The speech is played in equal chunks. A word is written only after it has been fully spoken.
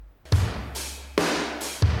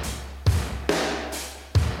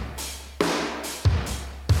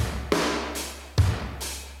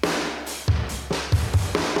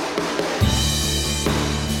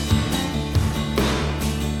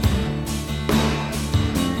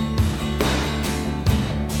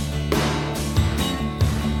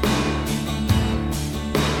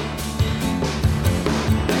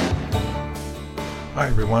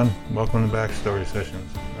everyone, welcome to Backstory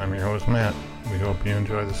Sessions. I'm your host Matt. We hope you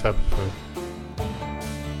enjoy this episode.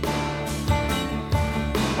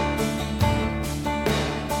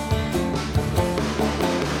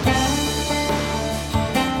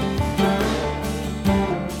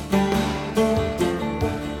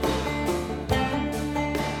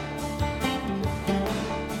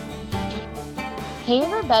 Hey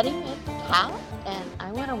everybody, it's Kat, and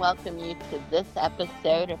I want to welcome you to this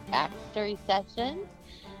episode of Backstory Sessions.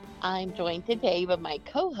 I'm joined today by my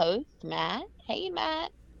co-host, Matt. Hey,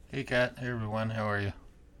 Matt. Hey Kat, hey everyone, how are you?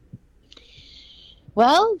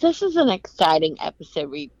 Well, this is an exciting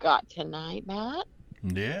episode we've got tonight, Matt.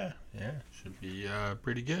 Yeah, should be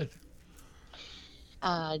pretty good.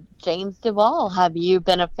 James Duvall, have you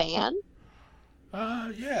been a fan?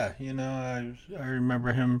 Yeah, I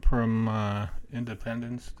remember him from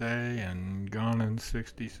Independence Day and Gone in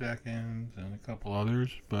 60 Seconds and a couple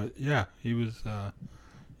others, but yeah, he was,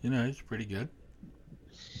 he's pretty good.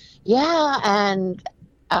 Yeah, and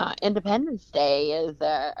Independence Day is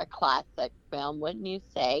a classic film, wouldn't you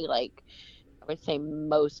say? Like, I would say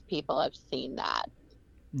most people have seen that.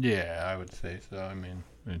 Yeah, I would say so. I mean,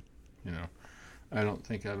 I don't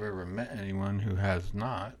think I've ever met anyone who has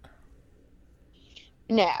not.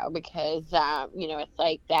 No, because it's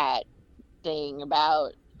like that thing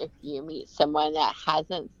about if you meet someone that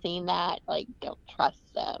hasn't seen that, like don't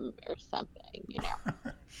trust them or something.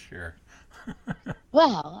 Sure.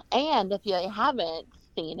 Well, and if you haven't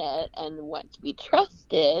seen it and want to be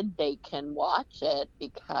trusted, they can watch it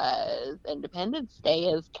because Independence Day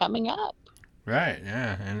is coming up. Right,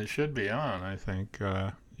 yeah, and it should be on. I think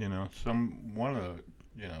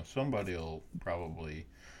somebody will probably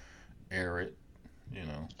air it.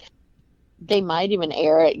 They might even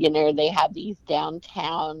air it. They have these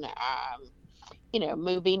downtown,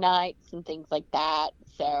 movie nights and things like that.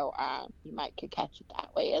 So you might could catch it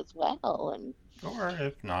that way as well. And Or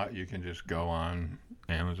if not, you can just go on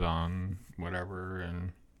Amazon, whatever,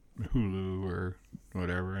 and Hulu or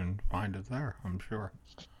whatever, and find it there. I'm sure.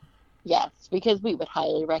 yes, because we would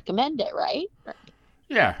highly recommend it, right?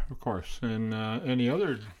 Yeah, of course. And any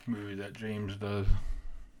other movie that James does.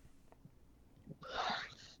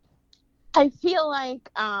 I feel like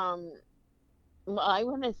well, I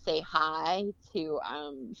want to say hi to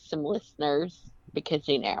some listeners because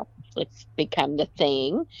it's become the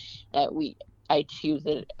thing that I choose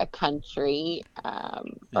a country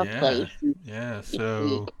or place. Yeah.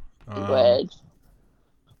 So Would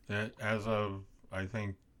as of I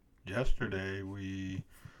think yesterday, we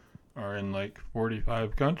are in like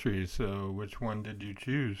 45 countries. So which one did you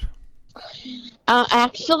choose?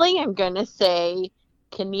 actually, I'm going to say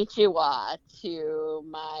konnichiwa to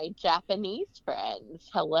my Japanese friends.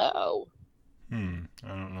 Hello. I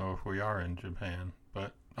don't know if we are in Japan,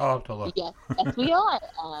 but I'll have to look. Yes, we are.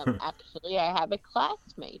 Actually, I have a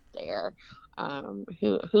classmate there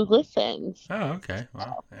who listens. Oh, okay.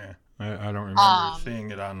 Well, yeah. I don't remember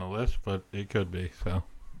seeing it on the list, but it could be. So.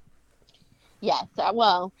 Yes.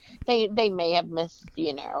 Well, they may have missed,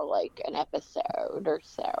 like an episode or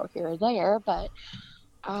so here or there, but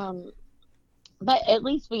at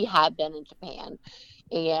least we have been in Japan,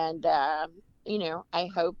 and I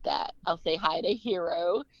hope that I'll say hi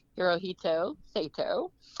to Hirohito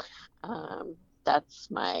Sato. That's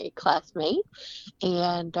my classmate,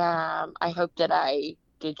 and I hope that I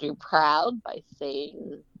did you proud by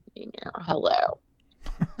saying, hello.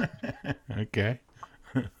 Okay.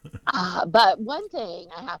 But one thing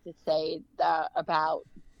I have to say about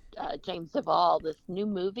James Duvall, this new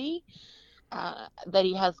movie that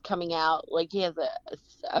he has coming out, like he has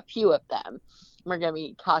a few of them. We're going to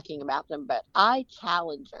be talking about them, but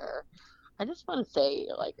Challenger, I just want to say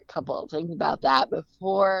like a couple of things about that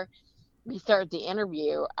before we start the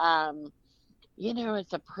interview.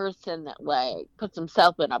 It's a person that like puts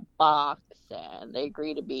himself in a box and they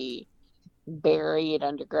agree to be buried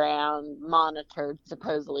underground, monitored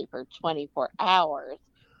supposedly for 24 hours.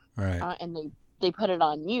 Right. And they put it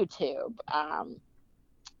on YouTube.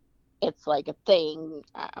 It's like a thing,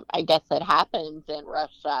 I guess it happens in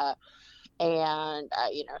Russia and,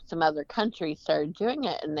 some other countries started doing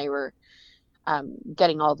it and they were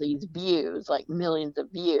getting all these views, like millions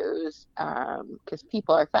of views, because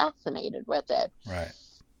people are fascinated with it. Right.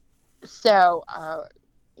 So,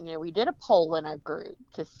 we did a poll in our group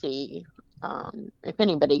to see if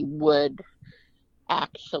anybody would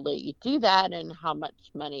actually do that and how much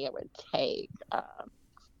money it would take.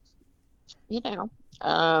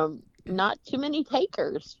 Not too many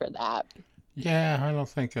takers for that. Yeah, I don't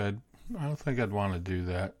think I'd want to do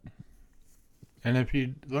that. And if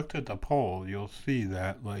you looked at the poll, you'll see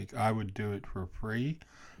that like I would do it for free,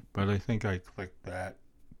 but I think I clicked that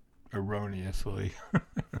erroneously.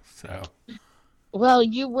 So, Well,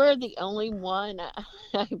 you were the only one,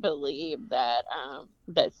 I believe, that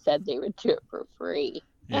said they would do it for free.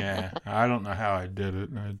 yeah, I don't know how I did it.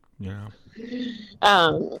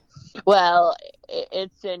 Um, well,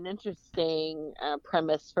 it's an interesting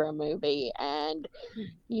premise for a movie, and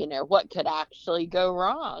what could actually go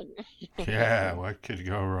wrong. Yeah, what could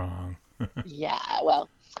go wrong? Yeah, well,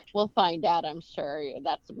 we'll find out. I'm sure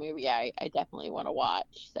that's a movie I definitely want to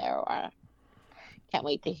watch. So can't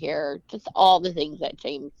wait to hear just all the things that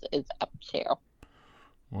James is up to.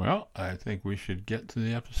 Well, I think we should get to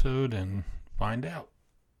the episode and find out.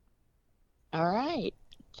 All right,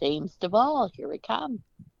 James Duvall, here we come.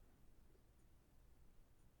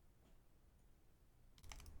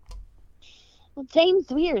 Well, James,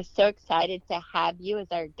 we are so excited to have you as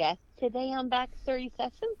our guest today on Back 30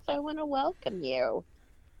 Sessions. So I want to welcome you.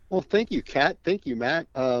 Well, thank you, Kat. Thank you, Matt.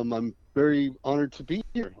 I'm very honored to be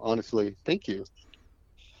here, honestly. Thank you.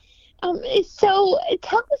 So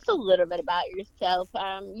tell us a little bit about yourself.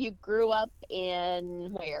 You grew up in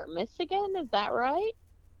where, Michigan? Is that right?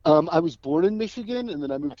 I was born in Michigan, and then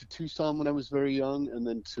I moved to Tucson when I was very young, and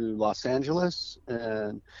then to Los Angeles.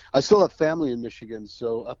 And I still have family in Michigan,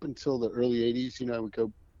 so up until the early 80s, I would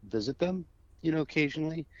go visit them,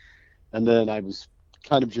 occasionally. And then I was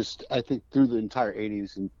kind of just, I think, through the entire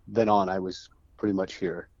 80s and then on, I was pretty much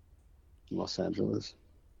here in Los Angeles.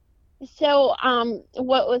 So,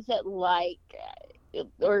 what was it like,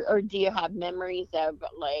 or do you have memories of,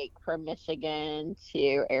 like, from Michigan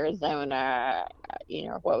to Arizona?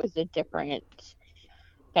 What was the different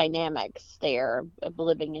dynamics there of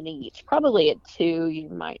living in each? Probably at two, you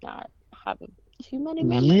might not have too many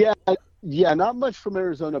memories. Yeah, not much from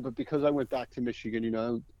Arizona, but because I went back to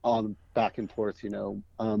Michigan, on back and forth, 9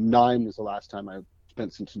 was the last time I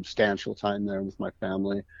spent some substantial time there with my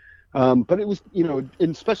family. But it was, and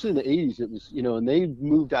especially in the 80s, it was, and they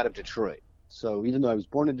moved out of Detroit. So even though I was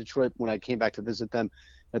born in Detroit, when I came back to visit them,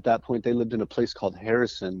 at that point, they lived in a place called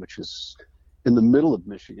Harrison, which is in the middle of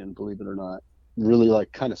Michigan, believe it or not, really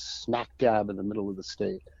like kind of smack dab in the middle of the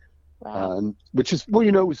state. Wow. Which is,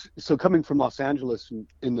 well, so coming from Los Angeles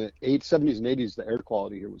in the 70s and 80s, the air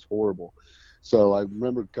quality here was horrible. So I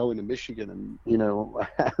remember going to Michigan and,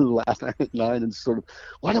 last night at 9 and sort of,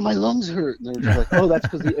 why do my lungs hurt? And they're just like, oh, that's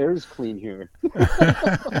because the air is clean here.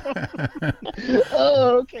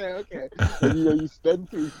 Oh, okay. And, you spend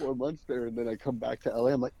 3-4 months there, and then I come back to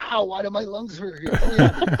LA. I'm like, ow, why do my lungs hurt here? Oh,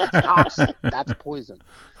 yeah, that's toxic. That's poison.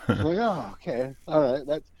 I'm like, oh, okay. All right.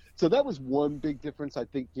 So that was one big difference. I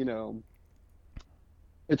think,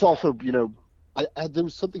 it's also, there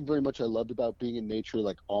was something very much I loved about being in nature.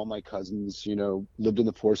 Like all my cousins, lived in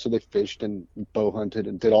the forest, so they fished and bow hunted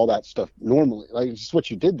and did all that stuff normally. Like it's just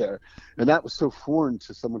what you did there, and that was so foreign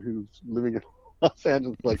to someone who's living in Los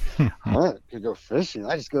Angeles. Like, I could go fishing.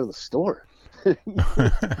 I just go to the store.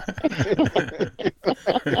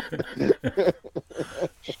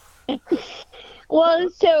 Well,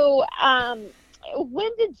 so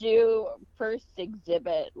when did you first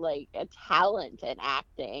exhibit like a talent in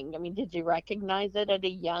acting? I mean, did you recognize it at a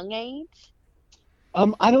young age?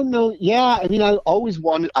 I don't know. Yeah, I mean, I always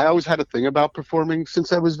had a thing about performing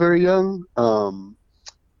since I was very young.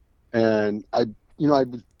 And I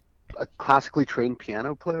was a classically trained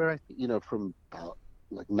piano player, from about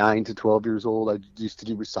like 9 to 12 years old. I used to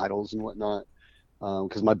do recitals and whatnot,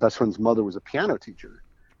 because my best friend's mother was a piano teacher.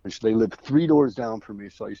 And they lived 3 doors down from me,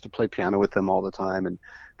 so I used to play piano with them all the time. And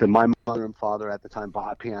then my mother and father at the time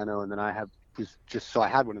bought a piano, and then I had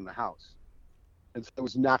one in the house. And so it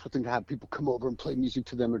was a natural thing to have people come over and play music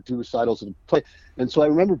to them or do recitals and play. And so I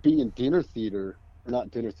remember being in dinner theater, or not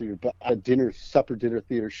dinner theater, but a supper dinner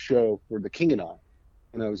theater show for The King and I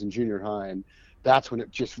when I was in junior high. And that's when it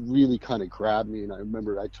just really kind of grabbed me. And I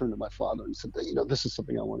remember I turned to my father and said, this is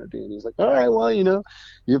something I want to do. And he's like, all right, well, you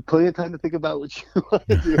have plenty of time to think about what you want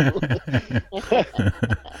to do.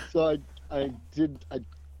 So I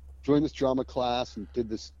joined this drama class and did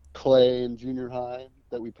this play in junior high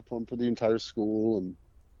that we performed for the entire school and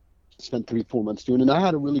spent 3-4 months doing it. And I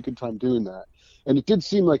had a really good time doing that. And it did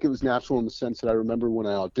seem like it was natural in the sense that I remember when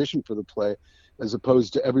I auditioned for the play, as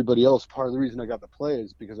opposed to everybody else, part of the reason I got the play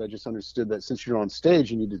is because I just understood that since you're on stage,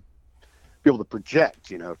 you need to be able to project,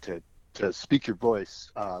 to speak your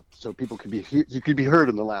voice, so people you could be heard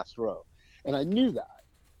in the last row. And I knew that.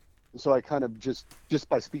 And so I kind of just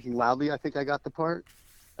by speaking loudly, I think I got the part.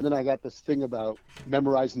 And then I got this thing about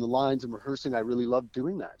memorizing the lines and rehearsing. I really loved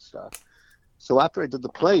doing that stuff. So after I did the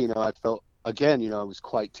play, I felt, again, I was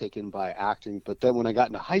quite taken by acting. But then when I got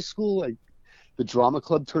into high school, the drama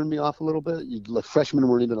club turned me off a little bit. Freshmen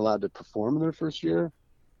weren't even allowed to perform in their first year.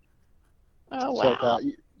 Oh, wow. So I thought,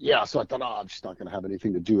 yeah, so I thought, oh, I'm just not going to have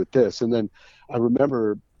anything to do with this. And then I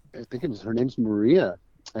remember, I think her name's Maria,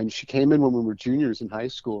 and she came in when we were juniors in high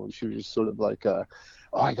school, and she was just sort of like, oh,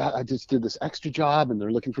 I just did this extra job, and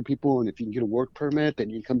they're looking for people, and if you can get a work permit, then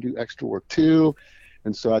you come do extra work too.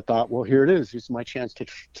 And so I thought, well, here it is. Here's my chance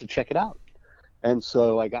to check it out. And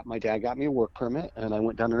so my dad got me a work permit, and I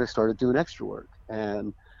went down and I started doing extra work.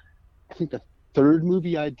 And I think the third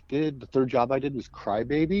job I did was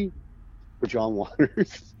Crybaby for John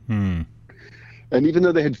Waters. Hmm. And even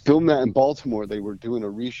though they had filmed that in Baltimore, they were doing a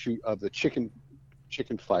reshoot of the chicken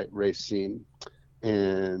fight race scene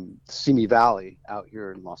in Simi Valley out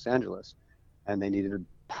here in Los Angeles. And they needed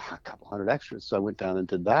a couple hundred extras. So I went down and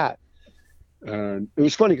did that. And it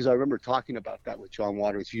was funny because I remember talking about that with John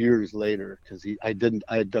Waters years later, because I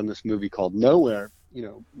had done this movie called Nowhere,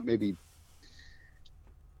 maybe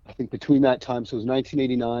I think between that time. So it was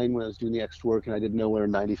 1989 when I was doing the extra work, and I did Nowhere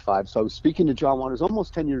in 95. So I was speaking to John Waters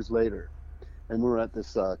almost 10 years later, and we were at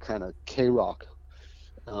this kind of K-Rock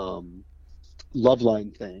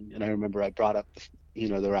Loveline thing. And I remember I brought up, they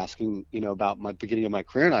were asking, about my beginning of my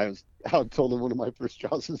career, and I told them one of my first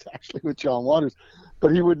jobs was actually with John Waters,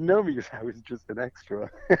 but he wouldn't know me because I was just an extra.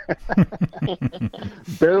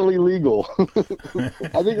 Barely legal.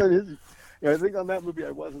 I think on that movie I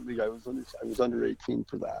wasn't legal. I was under 18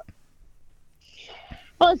 for that.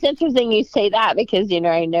 Well, it's interesting you say that because,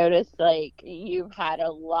 I noticed like you've had a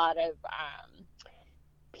lot of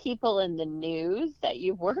people in the news that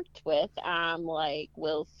you've worked with, like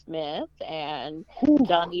Will Smith and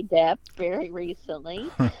Johnny Depp very recently.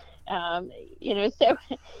 So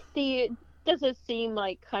does it seem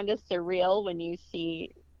like kind of surreal when you see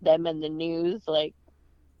them in the news, like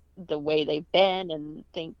the way they've been, and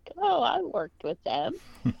think, oh, I worked with them?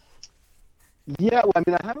 Yeah, well, I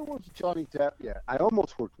mean, I haven't worked with Johnny Depp yet. I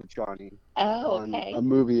almost worked with Johnny on a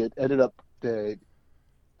movie. It ended up the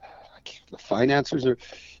financiers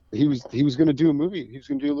he was going to do a movie. He was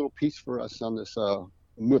going to do a little piece for us on this film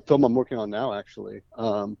I'm working on now, actually.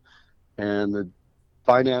 And the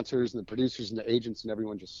financiers and the producers and the agents and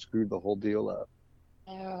everyone just screwed the whole deal up.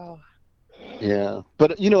 Oh. Yeah,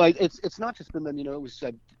 but it's not just been them. It was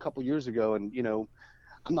said a couple years ago, and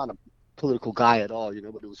I'm not a political guy at all,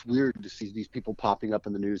 but it was weird to see these people popping up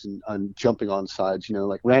in the news and jumping on sides.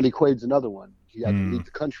 Like Randy Quaid's another one. He had to leave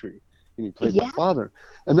the country, and he played my father.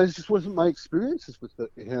 And that just wasn't my experiences with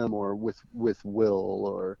him or with Will,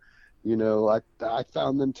 or I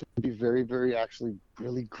found them to be very, very actually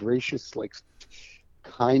really gracious, like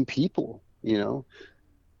kind people.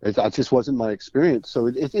 That just wasn't my experience.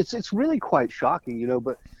 So it's really quite shocking,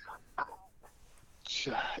 but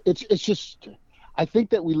it's just, I think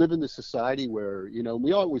that we live in this society where,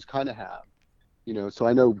 we always kind of have, so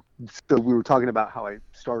I know, so we were talking about how I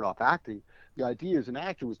started off acting. The idea as an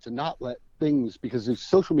actor was to not let things, because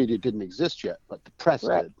social media didn't exist yet, but the press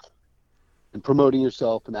did. And promoting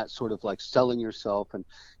yourself and that sort of like selling yourself. And,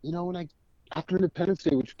 when after Independence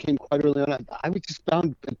Day, which came quite early on, I just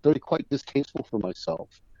found it very quite distasteful for myself.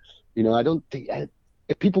 I don't think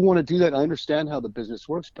if people want to do that, I understand how the business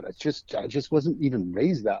works, but I just wasn't even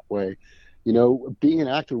raised that way. Being an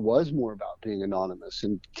actor was more about being anonymous,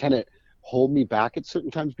 and can it hold me back at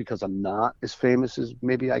certain times because I'm not as famous as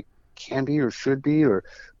maybe I can be or should be, or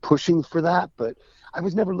pushing for that. But I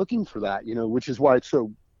was never looking for that, which is why it's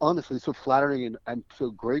so honestly so flattering, and I'm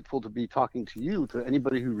so grateful to be talking to you, to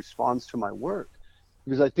anybody who responds to my work,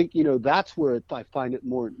 because I think, that's where I find it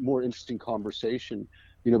more interesting conversation,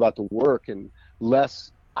 about the work, and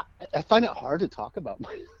less. I find it hard to talk about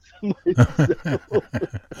myself.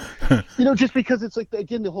 Just because it's like,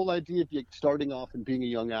 again, the whole idea of starting off and being a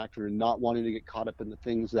young actor and not wanting to get caught up in the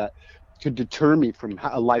things that could deter me from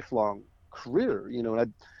a lifelong career.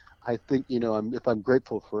 And I think, if I'm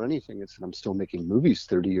grateful for anything, it's that I'm still making movies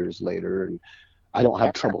 30 years later, and I don't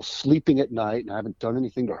have trouble sleeping at night, and I haven't done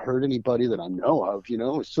anything to hurt anybody that I know of.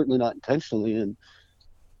 Certainly not intentionally,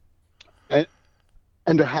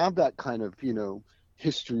 and to have that kind of,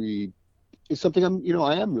 history is something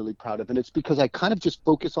I am really proud of. And it's because I kind of just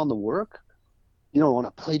focus on the work. I want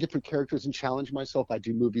to play different characters and challenge myself. I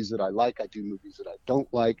do movies that I like. I do movies that I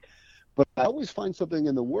don't like. But I always find something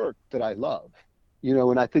in the work that I love.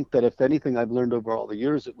 And I think that if anything I've learned over all the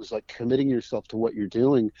years, it was like committing yourself to what you're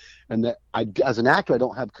doing. And that as an actor, I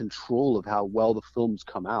don't have control of how well the films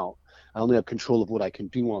come out. I only have control of what I can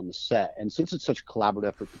do on the set. And since it's such a collaborative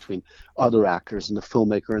effort between other actors and the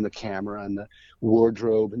filmmaker and the camera and the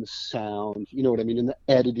wardrobe and the sound, you know what I mean, and the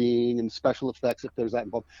editing and special effects, if there's that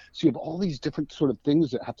involved. So you have all these different sort of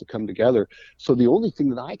things that have to come together. So the only thing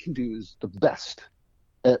that I can do is the best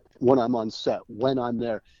when I'm on set, when I'm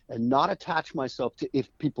there, and not attach myself to if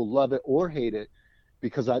people love it or hate it,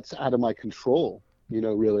 because that's out of my control,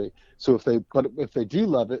 really. So if they do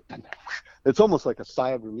love it, then it's almost like a sigh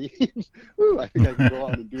of relief. Ooh, I think I can go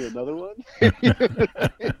on and do another one.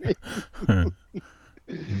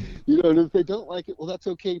 And if they don't like it, well, that's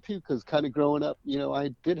okay too, because kind of growing up,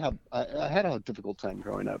 I had a difficult time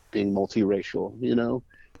growing up being multiracial,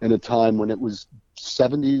 in a time when it was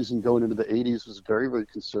 70s and going into the 80s was a very, very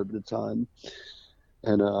conservative time.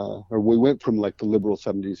 And or we went from like the liberal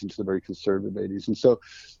 70s into the very conservative 80s. And so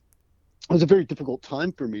it was a very difficult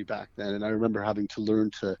time for me back then. And I remember having to learn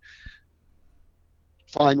to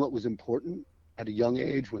find what was important at a young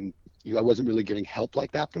age when I wasn't really getting help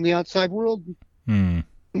like that from the outside world.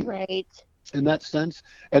 Right. In that sense.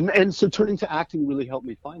 And so turning to acting really helped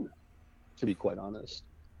me find that, to be quite honest.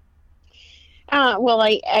 Well,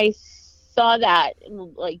 I saw that,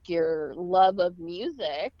 like, your love of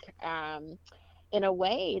music, in a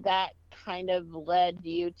way that kind of led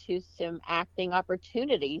you to some acting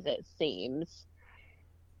opportunities, it seems.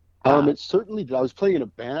 It certainly did. I was playing in a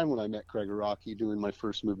band when I met Gregg Araki doing my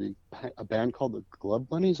first movie, a band called the Glove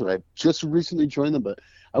Bunnies, and I just recently joined them, but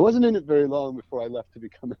I wasn't in it very long before I left to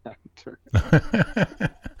become an actor.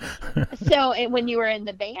 So, and when you were in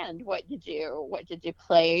the band, what did you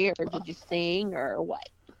play, or did you sing, or what?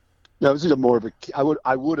 No, it was just more of a.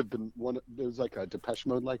 I would have been one. It was like a Depeche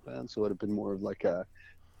Mode like band, so it would have been more of like a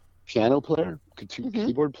piano player,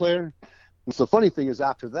 keyboard player. And so the funny thing is,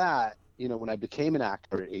 after that, when I became an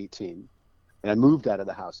actor at 18, and I moved out of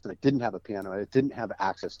the house, and I didn't have a piano, I didn't have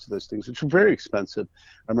access to those things, which were very expensive.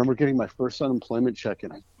 I remember getting my first unemployment check,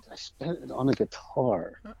 and I spent it on a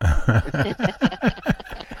guitar.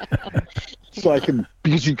 So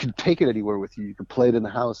because you could take it anywhere with you. You could play it in the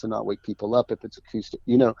house and not wake people up if it's acoustic,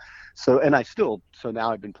 So, and so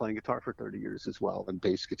now I've been playing guitar for 30 years as well, and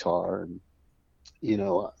bass guitar, and,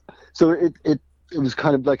 so it was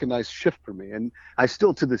kind of like a nice shift for me. And I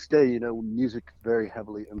still, to this day, music very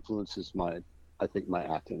heavily influences my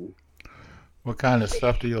acting. What kind of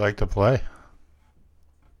stuff do you like to play?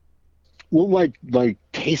 Well, my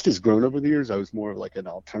taste has grown over the years. I was more of like an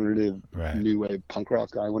alternative, new wave punk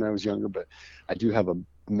rock guy when I was younger, but I do have a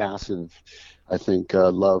massive, I think,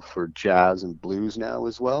 love for jazz and blues now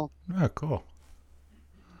as well. Oh, cool.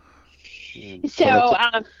 So,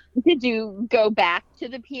 did you go back to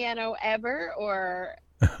the piano ever, or?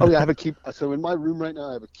 Oh yeah, I have so in my room right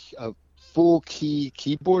now, I have a full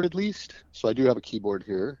keyboard at least. So I do have a keyboard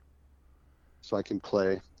here, so I can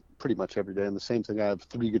play pretty much every day. And the same thing, I have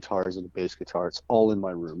 3 guitars and a bass guitar. It's all in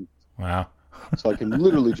my room. Wow. So I can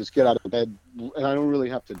literally just get out of bed, and I don't really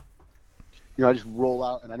have to, I just roll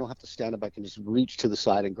out, and I don't have to stand up. I can just reach to the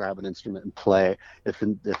side and grab an instrument and play if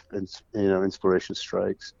inspiration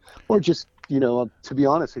strikes. Or just, to be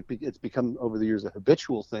honest, it's become over the years a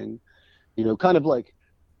habitual thing, kind of like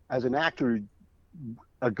as an actor,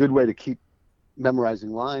 a good way to keep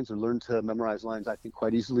memorizing lines or learn to memorize lines, I think,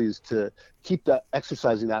 quite easily, is to keep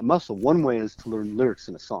exercising that muscle. One way is to learn lyrics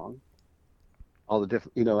in a song, all the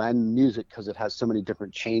different, and music, because it has so many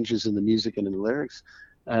different changes in the music and in the lyrics.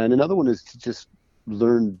 And another one is to just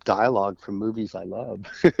learn dialogue from movies I love.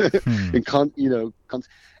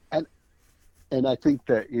 And I think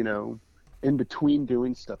that, in between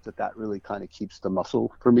doing stuff, that really kind of keeps the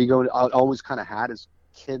muscle for me going. I always kind of had, as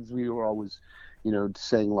kids, we were always,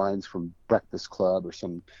 saying lines from Breakfast Club or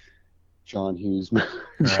some John Hughes movie.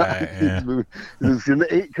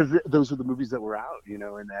 Because those were the movies that were out,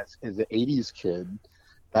 and as an 80s kid,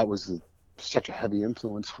 that was such a heavy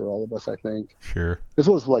influence for all of us, I think. Sure. This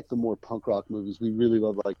was like the more punk rock movies. We really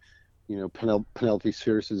love, like, Penelope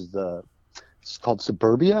Pierce's it's called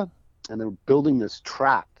Suburbia, and they're building this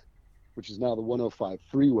track, which is now the 105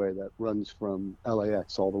 freeway that runs from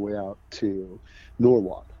LAX all the way out to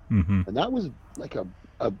Norwalk. Mm-hmm. And that was like a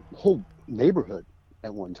whole neighborhood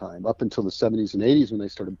at one time, up until the 70s and 80s when they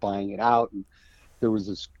started buying it out. And there was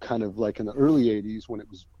this kind of, like, in the early 80s when it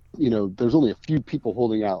was, there's only a few people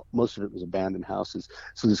holding out. Most of it was abandoned houses.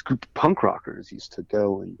 So this group of punk rockers used to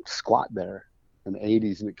go and squat there in the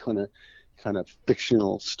 80s, and it kind of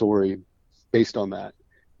fictional story based on that,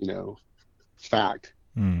 fact.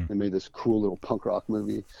 They made this cool little punk rock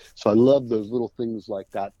movie. So I love those little things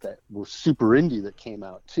like that were super indie that came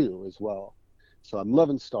out too as well. So I'm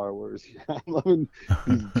loving Star Wars. I'm loving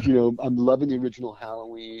I'm loving the original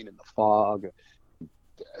Halloween and The Fog,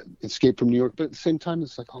 Escape from New York. But at the same time,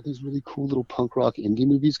 it's like all these really cool little punk rock indie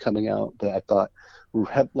movies coming out that I thought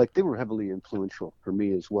they were heavily influential for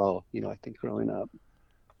me as well, I think, growing up.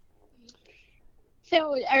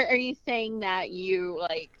 So are you saying that you,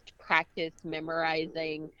 like, practice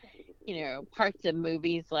memorizing, parts of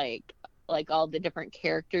movies like like all the different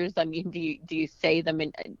characters? I mean, do you say them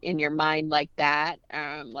in your mind like that,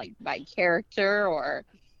 like by character or?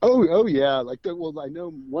 Oh yeah, like well, I know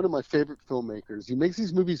one of my favorite filmmakers. He makes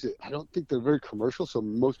these movies that I don't think they're very commercial, so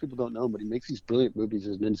most people don't know him, but he makes these brilliant movies.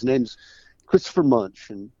 And his name's Christopher Munch,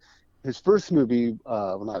 and his first movie,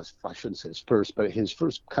 I shouldn't say his first, but his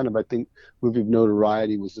first kind of, I think, movie of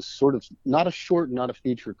notoriety was this sort of, not a short, not a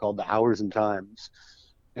feature, called The Hours and Times.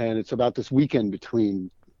 And it's about this weekend between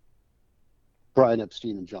Brian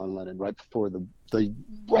Epstein and John Lennon, right before the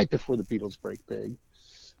Beatles break big.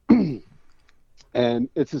 And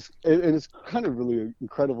it's kind of really an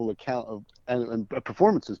incredible account of and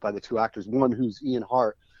performances by the two actors. One who's Ian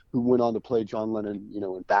Hart, who went on to play John Lennon, in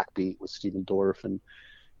Backbeat with Stephen Dorff, and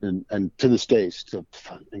to this day, still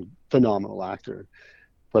a phenomenal actor.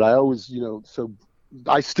 But I always, so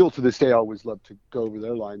I still to this day always love to go over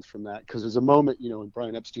their lines from that, because there's a moment, when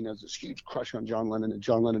Brian Epstein has this huge crush on John Lennon, and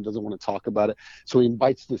John Lennon doesn't want to talk about it, so he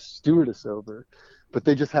invites this stewardess over, but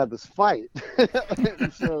they just have this fight.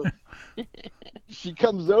 And so she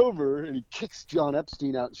comes over and he kicks John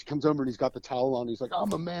Epstein out. She comes over and he's got the towel on. He's like,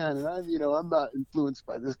 I'm a man, and I'm not influenced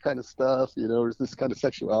by this kind of stuff, or this kind of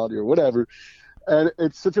sexuality or whatever. And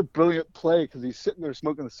it's such a brilliant play, because he's sitting there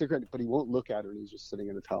smoking a cigarette, but he won't look at her, and he's just sitting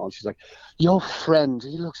in a towel. And she's like, your friend,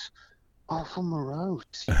 he looks awful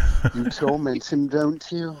morose. You torment him, don't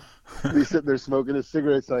you? And he's sitting there smoking a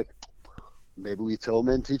cigarette. It's like, maybe we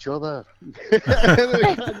torment each other. And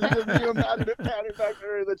then, mad at back to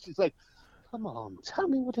her, and then she's like, come on, tell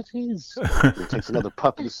me what it is. And he takes another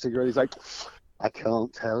puff of the cigarette. He's like, I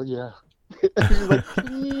can't tell you. And she's like,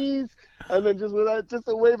 please. And then just with just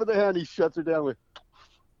a wave of the hand, he shuts her down with,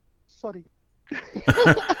 sorry. Just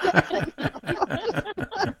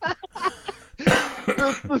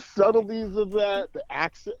the subtleties of that, the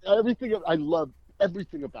accent, everything. I love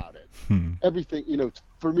everything about it. Everything,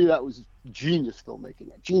 for me, that was genius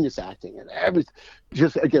filmmaking, genius acting, and everything.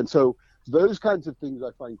 Just, again, so those kinds of things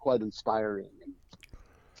I find quite inspiring.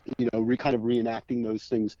 And, kind of reenacting those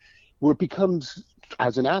things, where it becomes,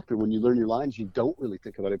 as an actor, when you learn your lines, you don't really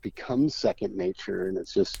think about it. It becomes second nature, and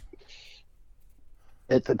it's just,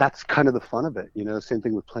 that's kind of the fun of it. Same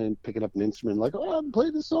thing with picking up an instrument, like, oh, I'm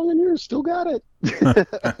playing this song and you still got it.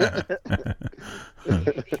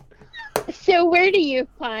 So where do you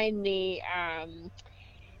find the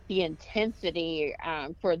intensity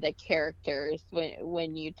for the characters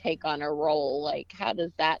when you take on a role? Like, how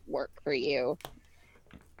does that work for you?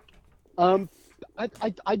 I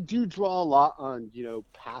do draw a lot on,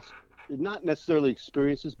 past, not necessarily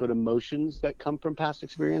experiences, but emotions that come from past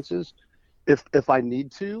experiences, if I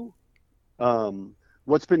need to.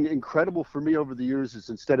 What's been incredible for me over the years is,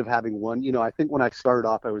 instead of having one, I think when I started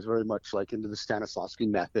off, I was very much like into the Stanislavski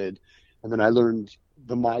method. And then I learned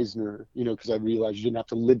the Meisner, because I realized you didn't have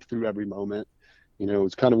to live through every moment.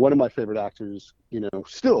 It's kind of one of my favorite actors,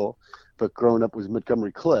 still, but growing up was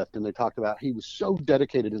Montgomery Clift. And they talked about, he was so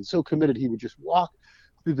dedicated and so committed, he would just walk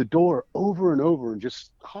through the door over and over and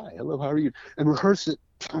just, hi, hello, how are you? And rehearse it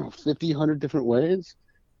 50, 100 different ways.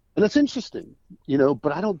 And that's interesting,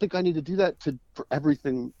 but I don't think I need to do that for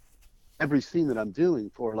everything, every scene that I'm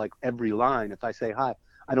doing, for like every line. If I say hi,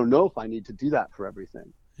 I don't know if I need to do that for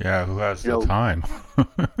everything. Yeah, who has the time?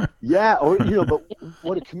 Yeah, or but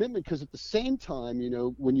what a commitment, because at the same time,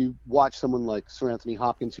 when you watch someone like Sir Anthony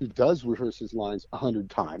Hopkins, who does rehearse his lines 100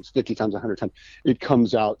 times, 50 times, 100 times, it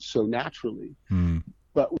comes out so naturally.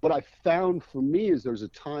 But what I found for me is there's a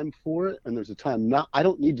time for it, and there's a time not. I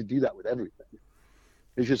don't need to do that with everything.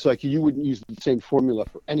 It's just like, you wouldn't use the same formula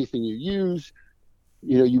for anything you use.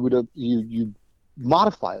 You would you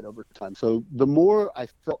modify it over time. So the more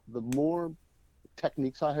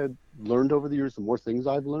techniques I had learned over the years, the more things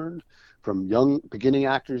I've learned, from young beginning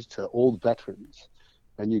actors to old veterans.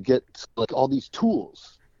 And you get like all these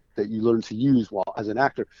tools that you learn to use while as an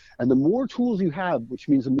actor. And the more tools you have, which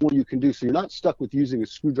means the more you can do. So you're not stuck with using a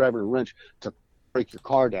screwdriver and a wrench to break your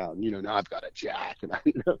car down. Now I've got a jack, and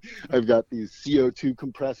I've got these CO2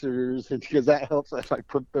 compressors, and because that helps if I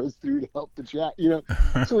put those through to help the jack.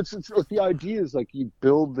 So it's the idea is like, you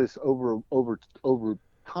build this over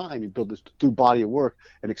time. You build this through body of work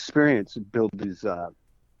and experience, and build these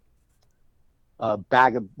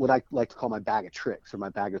bag of, what I like to call my bag of tricks, or my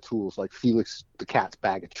bag of tools, like Felix the cat's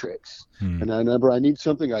bag of tricks. And whenever I need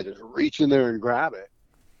something, I just reach in there and grab it.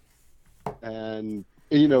 And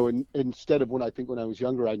and instead of when I was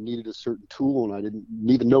younger, I needed a certain tool and I didn't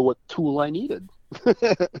even know what tool I needed.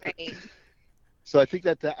 Right. So I think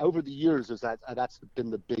that over the years that's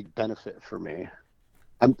been the big benefit for me,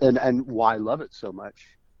 and why I love it so much.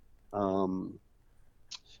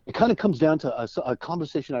 it kind of comes down to a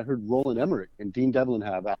conversation I heard Roland Emmerich and Dean Devlin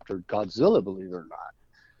have after Godzilla, believe it or not.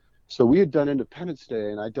 So we had done Independence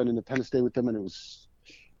Day, and I'd done Independence Day with them, and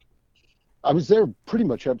I was there pretty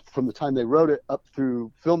much up from the time they wrote it, up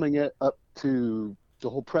through filming it, up to the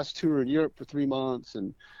whole press tour in Europe for 3 months,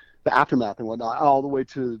 and the aftermath and whatnot, all the way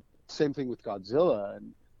to same thing with Godzilla.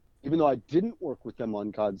 And even though I didn't work with them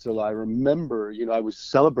on Godzilla, I remember, I was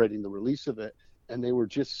celebrating the release of it, and they were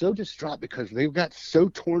just so distraught because they got so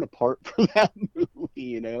torn apart for that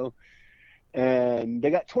movie, and they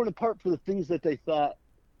got torn apart for the things that they thought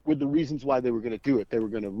were the reasons why they were going to do it. They were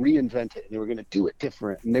going to reinvent it, and they were going to do it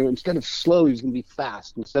different. And they were, instead of slow, he was going to be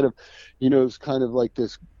fast. Instead of, it was kind of like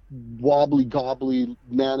this wobbly, gobbly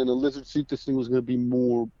man in a lizard suit, this thing was going to be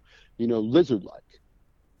more, lizard-like.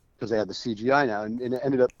 Because they had the CGI now, and it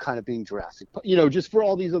ended up kind of being Jurassic. Just for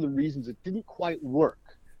all these other reasons, it didn't quite work.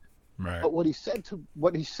 Right. But what he said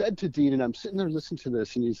to Dean, and I'm sitting there listening to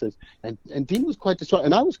this, and he says, and Dean was quite distraught,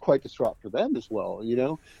 and I was quite distraught for them as well,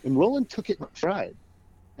 And Roland took it in stride,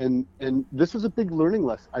 and this was a big learning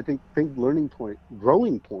lesson. I think growing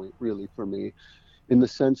point, really for me, in the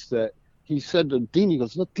sense that he said to Dean, he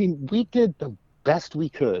goes, "Look, Dean, we did the best we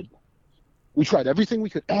could. We tried everything we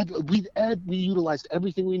could. We utilized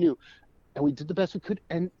everything we knew, and we did the best we could,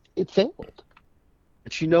 and it failed.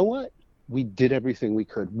 But you know what? We did everything we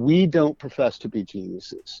could. We don't profess to be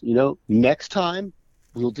geniuses. Next time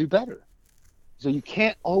we'll do better. So you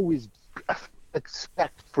can't always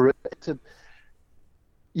expect for it to.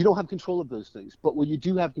 You don't have control of those things, but what you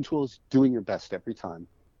do have control is doing your best every time,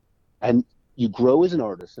 and you grow as an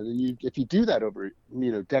artist, and if you do that over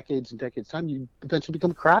decades and decades time, you eventually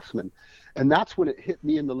become a craftsman. And that's when it hit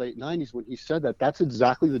me in the late 90s when he said that. That's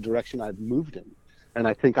exactly the direction I've moved in, and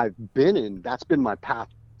I think I've been in. That's been my path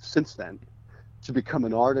since then, to become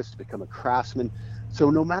an artist, to become a craftsman. So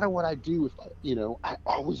no matter what I do, I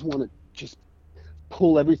always want to just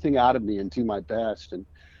pull everything out of me and do my best. And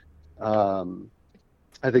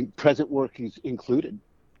I think present work is included.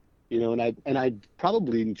 And I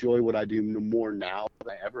probably enjoy what I do more now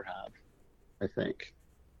than I ever have, I think.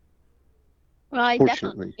 Well, I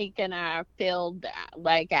Fortunately. definitely think in a field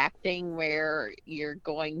like acting where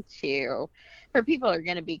where people are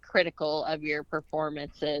going to be critical of your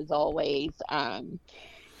performances always,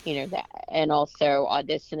 that, and also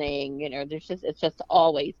auditioning, it's just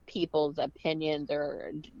always people's opinions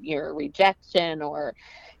or your rejection or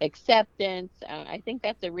acceptance. I think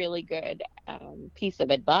that's a really good piece of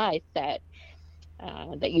advice that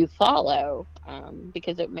you follow,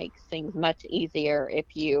 because it makes things much easier if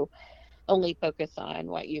you only focus on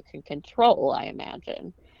what you can control, I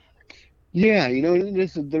imagine. Yeah,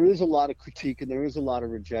 there is a lot of critique and there is a lot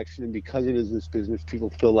of rejection, and because it is this business, people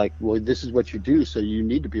feel like, well, this is what you do, so you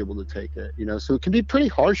need to be able to take it, so it can be pretty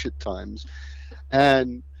harsh at times.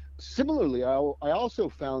 And similarly, I also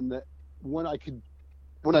found that when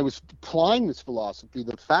I was applying this philosophy,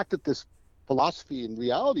 the fact that this philosophy and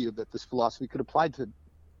reality of that this philosophy could apply to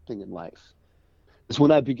anything in life is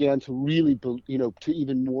when I began to really, to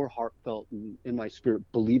even more heartfelt in my spirit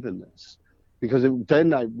believe in this. Because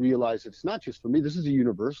then I realized it's not just for me. This is a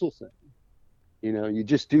universal thing. You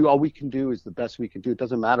just do, all we can do is the best we can do. It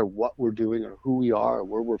doesn't matter what we're doing or who we are or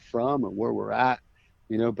where we're from or where we're at,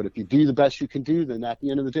 but if you do the best you can do, then at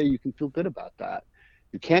the end of the day, you can feel good about that.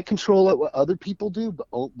 You can't control what other people do, but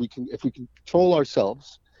if we can control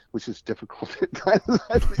ourselves, which is difficult at times,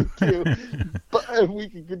 I think, too. But if we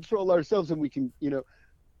can control ourselves and we can,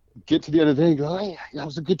 get to the end of the day and go, oh, yeah, that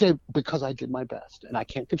was a good day because I did my best. And I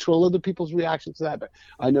can't control other people's reactions to that, but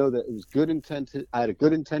I know that it was good intent. I had a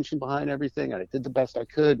good intention behind everything, and I did the best I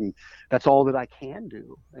could, and that's all that I can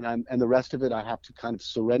do. And the rest of it, I have to kind of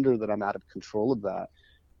surrender that I'm out of control of that.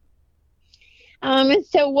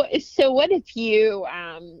 So what if you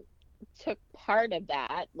took part of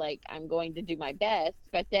that, like, I'm going to do my best,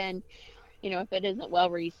 but then, if it isn't well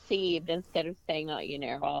received, instead of saying,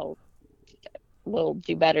 we'll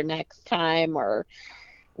do better next time or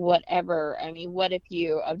whatever. I mean, what if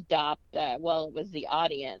you adopt, it was the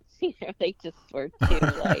audience, they just were too,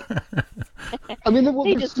 like,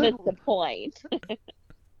 they just missed the point.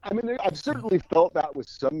 I mean, I've certainly felt that with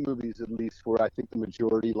some movies, at least, where I think the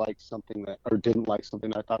majority liked something or didn't like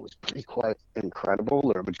something I thought was pretty quite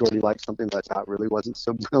incredible, or a majority liked something that I thought really wasn't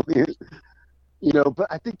so brilliant. But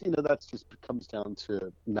I think, that's just comes down to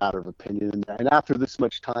a matter of opinion. And after this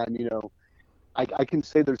much time, I can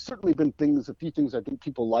say there's certainly been a few things I think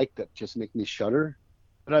people like that just make me shudder.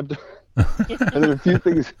 but I've done, and then a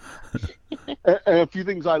few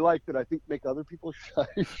things I like that I think make other people shy.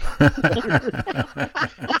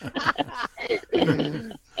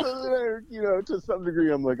 So, to some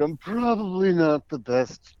degree, I'm like, I'm probably not the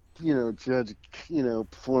best, judge,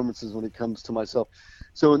 performances when it comes to myself.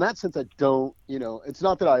 So in that sense, I don't, it's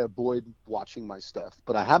not that I avoid watching my stuff,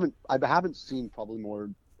 but I haven't seen probably more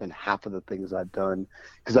than half of the things I've done,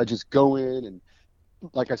 because I just go in and,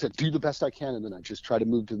 like I said, do the best I can, and then I just try to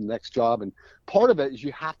move to the next job. And part of it is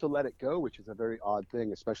you have to let it go, which is a very odd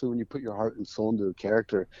thing, especially when you put your heart and soul into a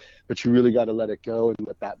character. But you really got to let it go and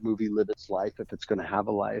let that movie live its life, if it's going to have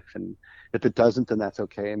a life. And if it doesn't, then that's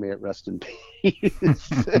okay. May it rest in peace.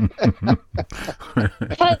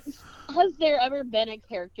 Has there ever been a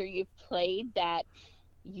character you've played that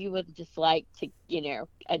you would just like to,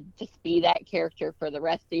 just be that character for the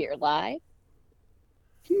rest of your life?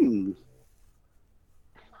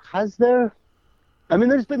 Has there? I mean,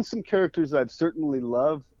 there's been some characters I've certainly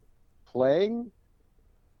loved playing.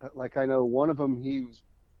 Like, I know one of them, he's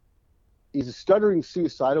a stuttering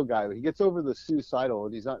suicidal guy. He gets over the suicidal,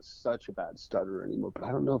 and he's not such a bad stutterer anymore, but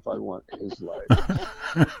I don't know if I want his life.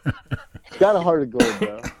 He's got a heart of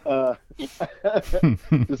gold, though.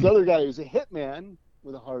 This other guy who's a hitman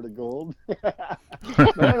with a heart of gold. I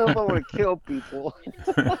don't know if I want to kill people. He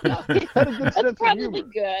had a good sense of humor.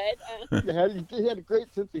 Good. He had a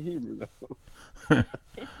great sense of humor, though.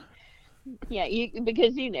 Yeah,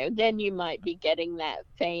 because then you might be getting that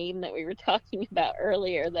fame that we were talking about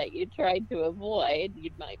earlier that you tried to avoid. You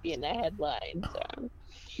might be in the headlines. So.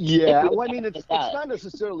 Yeah, well, I mean, it's not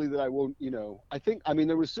necessarily that I won't,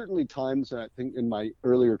 there were certainly times, I think, in my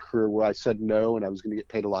earlier career where I said no, and I was going to get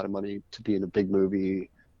paid a lot of money to be in a big movie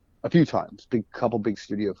a few times, couple big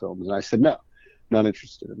studio films, and I said no, not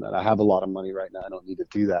interested in that. I have a lot of money right now. I don't need to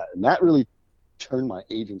do that. And that really turned my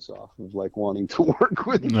agents off of wanting to work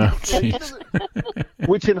with me.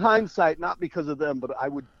 Which in hindsight, not because of them, but I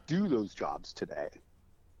would do those jobs today.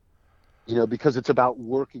 Because it's about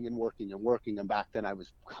working and working and working. And back then I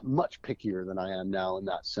was much pickier than I am now, in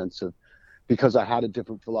that sense of, because I had a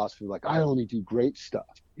different philosophy. Like, I only do great stuff,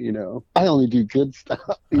 I only do good stuff.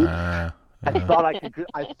 I thought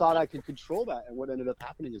I could control that. And what ended up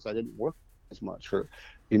happening is I didn't work as much, or,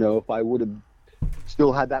 if I would have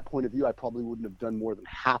still had that point of view, I probably wouldn't have done more than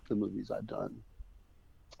half the movies I've done.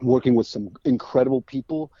 Working with some incredible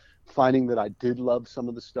people, finding that I did love some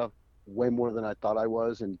of the stuff way more than I thought I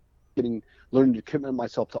was, and learning to commit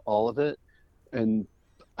myself to all of it. And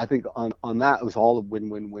I think on that, it was all a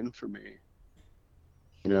win-win-win for me.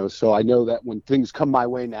 So I know that when things come my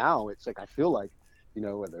way now, it's like, I feel like,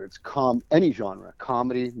 whether it's any genre,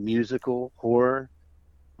 comedy, musical, horror,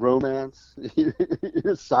 romance,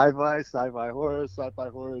 sci-fi horror,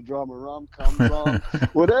 drama, rom-com,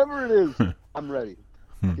 whatever it is, I'm ready.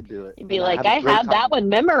 I could do it. You'd be like, I have that one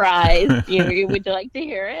memorized. Would you like to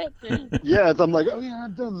hear it? Yes, I'm like, oh yeah,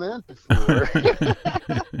 I've done that before.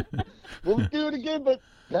 We'll do it again, but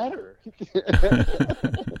better.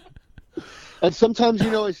 And sometimes,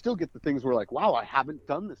 I still get the things where like, wow, I haven't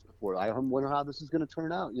done this before. I wonder how this is going to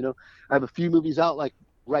turn out. I have a few movies out like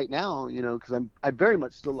right now, because I very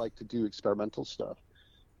much still like to do experimental stuff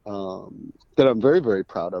that I'm very, very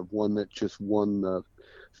proud of. One that just won the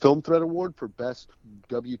Film Thread Award for Best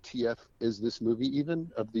WTF Is This Movie Even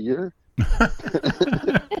of the Year,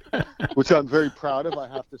 which I'm very proud of, I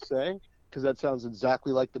have to say, because that sounds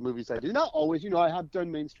exactly like the movies I do. Not always, I have done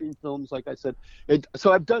mainstream films, like I said.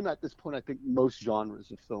 So I've done at this point, I think, most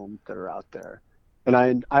genres of film that are out there.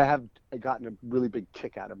 And I have gotten a really big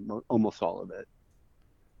kick out of almost all of it.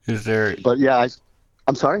 Is there... But yeah,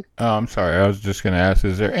 I'm sorry? Oh, I'm sorry. I was just going to ask,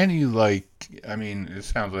 is there any, it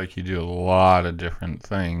sounds like you do a lot of different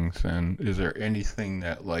things, and is there anything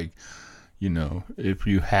that, if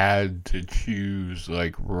you had to choose,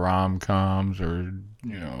 rom-coms or,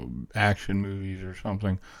 action movies or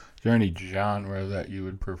something, is there any genre that you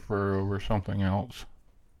would prefer over something else?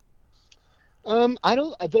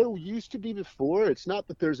 There used to be before. It's not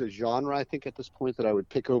that there's a genre, I think, at this point that I would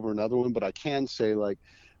pick over another one, but I can say,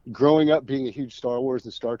 growing up being a huge Star Wars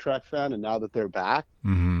and Star Trek fan, and now that they're back,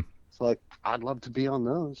 it's I'd love to be on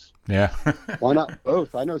those. Yeah. Why not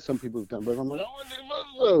both? I know some people have done both. I'm like, oh, I love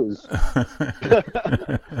those.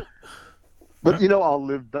 But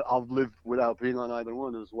I'll live without being on either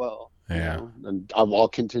one as well. Yeah. And I'll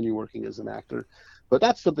continue working as an actor. But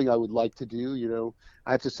that's something I would like to do.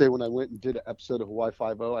 I have to say, when I went and did an episode of Hawaii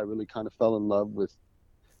Five-0, I really kind of fell in love with.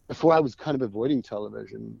 Before, I was kind of avoiding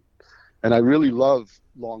television. And I really love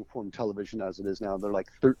long-form television as it is now. They're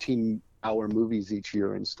 13-hour movies each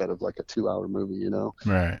year instead of a 2-hour movie,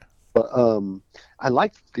 Right. But I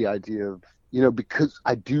like the idea of because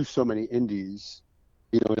I do so many indies,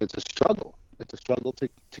 and it's a struggle. It's a struggle to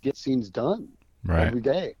get scenes done every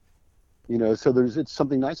day. So it's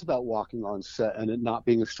something nice about walking on set and it not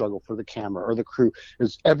being a struggle for the camera or the crew.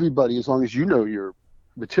 Is everybody, as long as you know your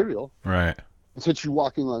material, right? And since you're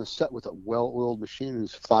walking on a set with a well-oiled machine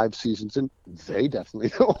who's 5 seasons in, they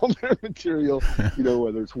definitely know all their material,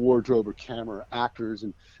 whether it's wardrobe or camera, actors,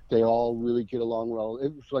 and they all really get along well.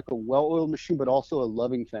 It was like a well-oiled machine, but also a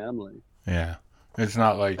loving family. Yeah. It's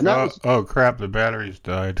not like, oh crap, the battery's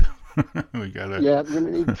died. We gotta. Yeah, we're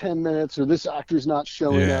gonna need 10 minutes, or this actor's not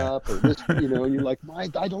showing up, or this, and you're like,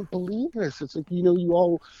 I don't believe this. It's like, you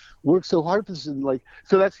all work so hard for this, and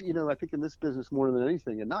so that's, I think in this business more than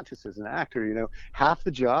anything, and not just as an actor, half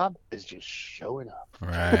the job is just showing up.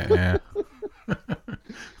 Right. Yeah.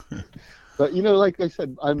 But like I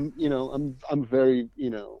said, I'm very,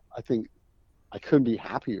 I think I couldn't be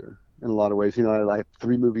happier in a lot of ways. I have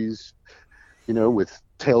 3 movies, with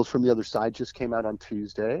Tales from the Other Side just came out on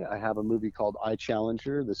Tuesday. I have a movie called I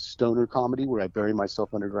Challenger, the stoner comedy where I bury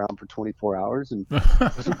myself underground for 24 hours and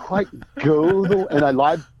doesn't quite go and I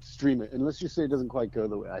live stream it. And let's just say it doesn't quite go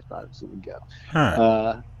the way I thought it would go.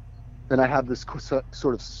 Huh. Then I have this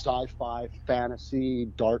sort of sci-fi fantasy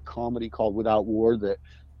dark comedy called Without War that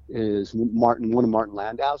is one of Martin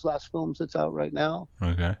Landau's last films that's out right now.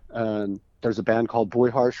 Okay. And there's a band called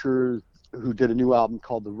Boy Harsher who did a new album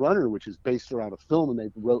called The Runner, which is based around a film, and they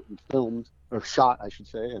wrote and filmed, or shot, I should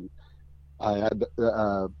say, and I had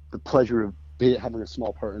the pleasure of having a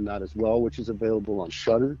small part in that as well, which is available on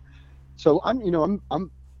Shudder. So I'm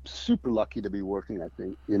super lucky to be working. I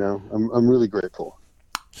think I'm really grateful.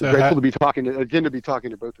 So grateful to be talking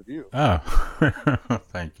to both of you. Oh,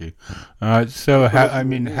 thank you. So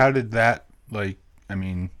how did that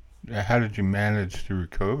how did you manage through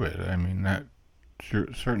COVID? That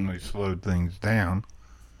certainly slowed things down.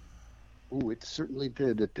 Oh, it certainly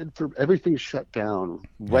did. It did. For everything shut down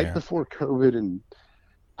right before COVID, and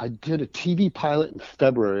I did a TV pilot in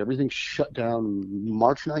February. Everything shut down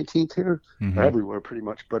March 19th here, everywhere pretty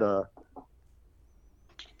much. But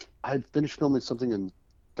I finished filming something in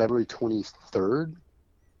February 23rd,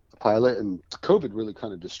 the pilot, and COVID really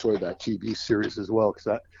kind of destroyed that TV series as well,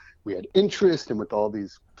 because we had interest, and with all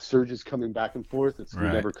these surges coming back and forth, we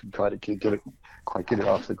never could try to get it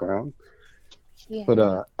off the ground. Yeah.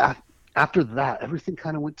 But after that, everything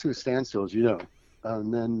kind of went to a standstill, as you know.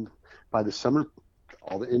 And then by the summer,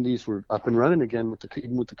 all the indies were up and running again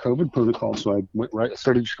even with the COVID protocol. So I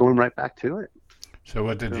started just going right back to it. So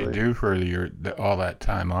what did you do for all that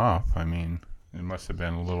time off? It must have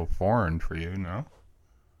been a little foreign for you, no?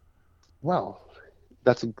 Well,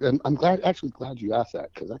 I'm glad you asked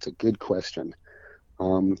that, because that's a good question.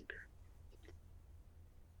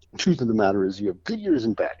 Truth of the matter is, you have good years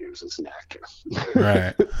and bad years as an actor.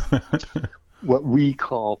 Right. What we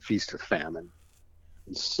call feast or famine.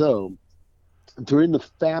 And so during the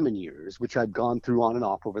famine years, which I've gone through on and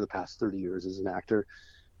off over the past 30 years as an actor,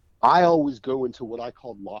 I always go into what I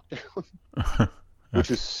call lockdown,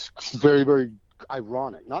 which is very, very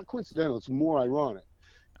ironic. Not coincidental, it's more ironic,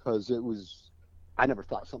 because I never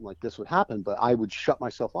thought something like this would happen, but I would shut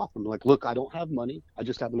myself off. I'm like, look, I don't have money. I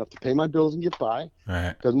just have enough to pay my bills and get by.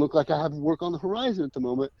 Right. Doesn't look like I have work on the horizon at the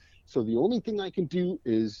moment. So the only thing I can do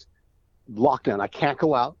is lockdown. I can't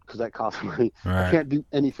go out because that costs money. Right. I can't do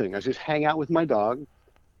anything. I just hang out with my dog,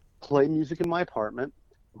 play music in my apartment,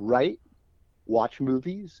 write, watch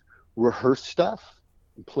movies, rehearse stuff,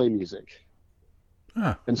 and play music.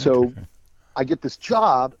 And so I get this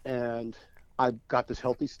job, and I've got this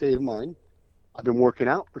healthy state of mind. I've been working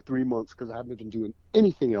out for 3 months because I haven't been doing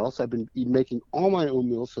anything else. I've been making all my own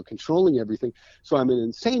meals, so controlling everything. So I'm in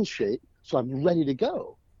insane shape, so I'm ready to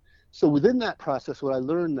go. So within that process, what I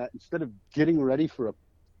learned that instead of getting ready for a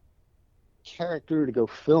character to go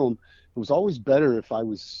film, it was always better if I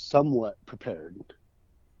was somewhat prepared.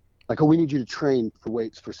 Like, oh, we need you to train for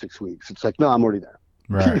weights for 6 weeks. It's like, no, I'm already there.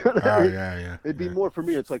 Right. Oh, yeah. It'd be more for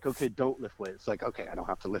me. It's like, okay, don't lift weights. It's like, okay, I don't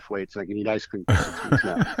have to lift weights. I can eat ice cream for 6 weeks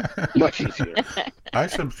now. Much easier. I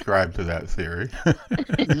subscribe to that theory.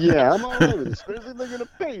 Yeah, I'm all over this. Especially if they're going to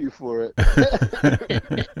pay you for it.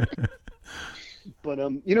 But,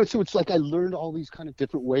 so it's like I learned all these kind of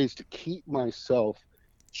different ways to keep myself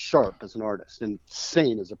sharp as an artist and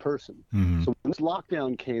sane as a person. Mm-hmm. So when this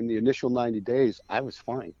lockdown came, the initial 90 days, I was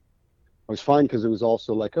fine. I was fine because it was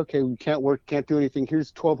also like, okay, we can't work, can't do anything.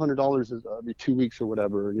 Here's $1,200 every 2 weeks or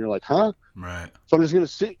whatever. And you're like, huh? Right. So I'm just going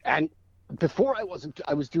to sit. And before I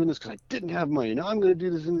was doing this because I didn't have money. Now I'm going to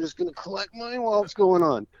do this and I'm just going to collect money while it's going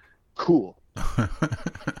on. Cool.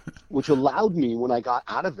 Which allowed me, when I got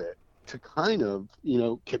out of it, to kind of,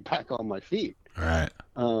 get back on my feet. Right.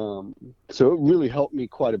 But So it really helped me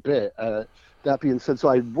quite a bit. That being said, so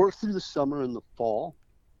I worked through the summer and the fall,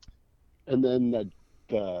 and then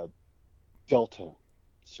the Delta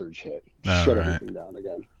surge hit, shut everything down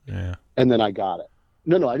again. Yeah. And then I got it.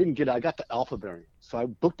 No, I didn't get it. I got the Alpha variant. So I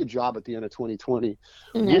booked a job at the end of 2020.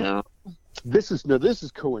 No. This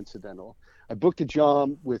is coincidental. I booked a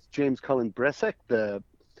job with James Cullen Bresek,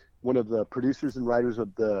 one of the producers and writers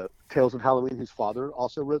of the Tales of Halloween, whose father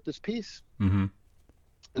also wrote this piece. Mm-hmm.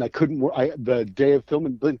 And I couldn't work. The day of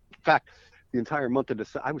filming, in fact, the entire month of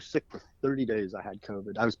December, I was sick for 30 days. I had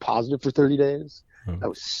COVID. I was positive for 30 days. I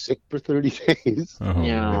was sick for 30 days.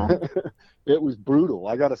 Yeah. It was brutal.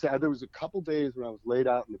 I got to say, there was a couple days when I was laid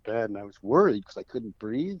out in the bed and I was worried because I couldn't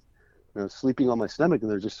breathe. And I was sleeping on my stomach,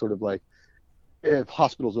 and they're just sort of like, if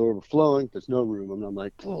hospitals are overflowing, there's no room. And I'm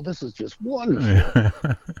like, oh, this is just wonderful.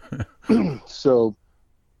 So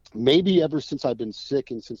maybe ever since I've been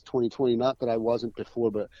sick and since 2020, not that I wasn't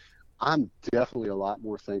before, but I'm definitely a lot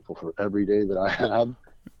more thankful for every day that I have.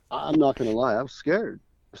 I'm not going to lie. I was scared.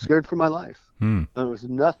 Scared for my life. There was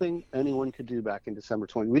nothing anyone could do back in December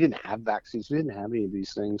 20. We didn't have vaccines. We didn't have any of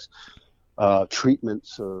these things,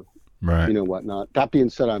 treatments or whatnot. That being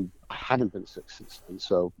said, I haven't been sick since then,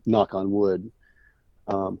 so knock on wood.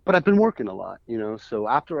 But I've been working a lot, So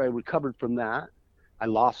after I recovered from that, I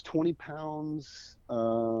lost 20 pounds.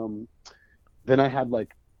 Then I had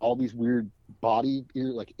like all these weird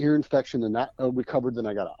ear infection, and that recovered. Then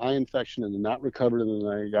I got an eye infection, and then that recovered. And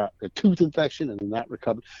then I got a tooth infection, and then that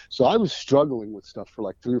recovered. So I was struggling with stuff for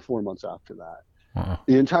like 3 or 4 months after that. Wow.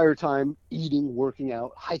 The entire time, eating, working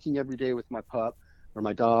out, hiking every day with my pup or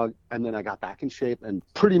my dog. And then I got back in shape. And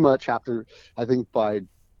pretty much after, I think by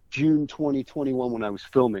June 2021, when I was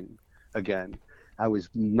filming again, I was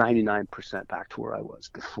 99% back to where I was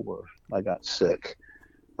before I got sick.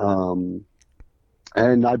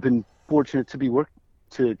 And I've been fortunate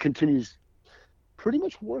to continue pretty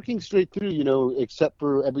much working straight through, except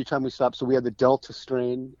for every time we stopped. So we had the Delta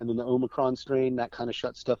strain and then the Omicron strain that kind of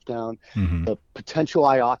shut stuff down. Mm-hmm. The potential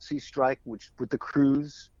IATSE strike, which with the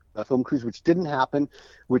cruise, the film cruise, which didn't happen,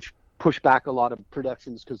 which pushed back a lot of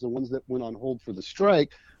productions because the ones that went on hold for the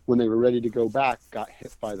strike, when they were ready to go back, got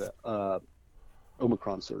hit by the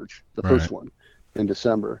Omicron surge, the first one in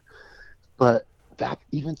December. But that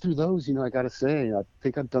even through those, I got to say, I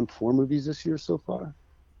think I've done 4 movies this year so far.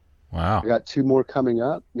 Wow. I got 2 more coming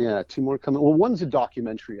up. Yeah, 2 more coming. Well, one's a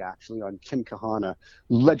documentary actually on Kim Kahana,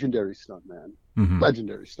 legendary stuntman. Mm-hmm.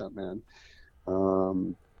 Legendary stuntman.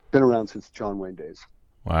 Been around since John Wayne days.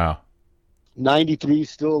 Wow. 93,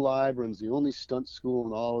 still alive, runs the only stunt school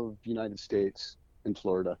in all of the United States in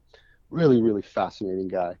Florida. Really, really fascinating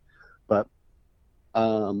guy. But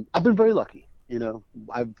I've been very lucky.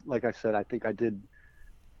 Like I said, I think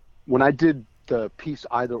when I did the piece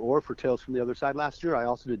Either Or for Tales from the Other Side last year, I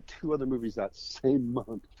also did 2 other movies that same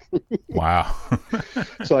month. Wow.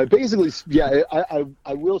 So I basically,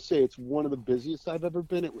 I will say it's one of the busiest I've ever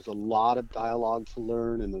been. It was a lot of dialogue to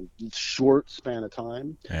learn in a short span of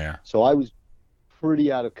time. Yeah. So I was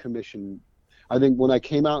pretty out of commission. I think when I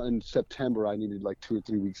came out in September, I needed like 2 or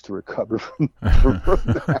 3 weeks to recover from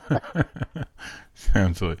that.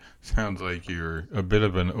 Sounds like you're a bit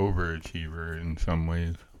of an overachiever in some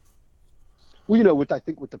ways. Well, I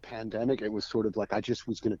think with the pandemic, it was sort of like I just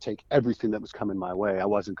was going to take everything that was coming my way. I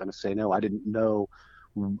wasn't going to say no. I didn't know.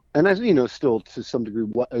 And as still to some degree,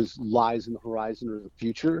 what lies in the horizon or the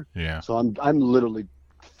future. Yeah. So I'm literally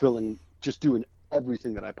just doing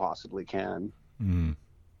everything that I possibly can. Mm.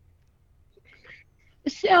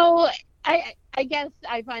 So I guess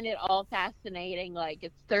I find it all fascinating. Like,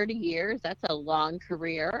 it's 30 years. That's a long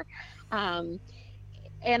career.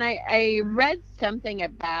 And I read something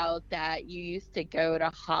about that you used to go to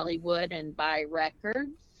Hollywood and buy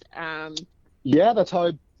records. Yeah, that's how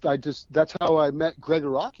I met Gregg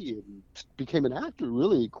Araki and became an actor,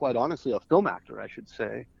 really, quite honestly, a film actor, I should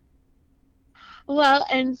say. Well,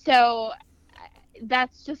 and so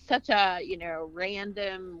that's just such a,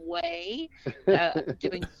 random way of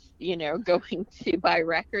doing, going to buy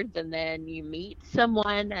records, and then you meet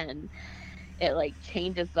someone and it like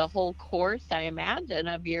changes the whole course, I imagine,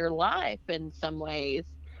 of your life in some ways.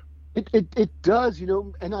 It does,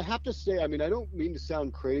 and I have to say, I mean, I don't mean to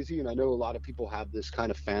sound crazy, and I know a lot of people have this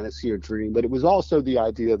kind of fantasy or dream, but it was also the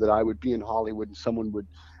idea that I would be in Hollywood and someone would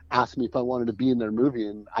ask me if I wanted to be in their movie,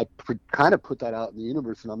 and I kind of put that out in the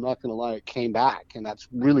universe, and I'm not going to lie, it came back, and that's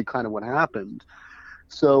really kind of what happened.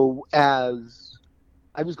 So as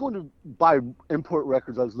I was going to buy import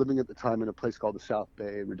records, I was living at the time in a place called the South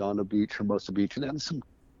Bay, Redondo Beach, Hermosa Beach, and had some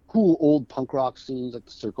cool old punk rock scenes, like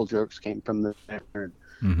the Circle Jerks came from there.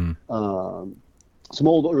 Mm-hmm. some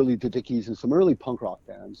old early The Dickies and some early punk rock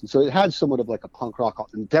bands. And so it had somewhat of like a punk rock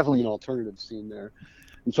and definitely an alternative scene there.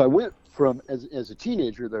 And so I went from as a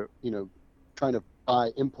teenager there, trying to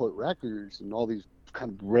buy import records and all these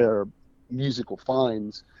kind of rare musical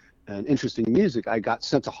finds and interesting music. I got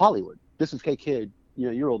sent to Hollywood. This is KK,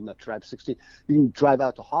 you're old enough to drive 16. You can drive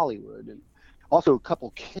out to Hollywood. And also a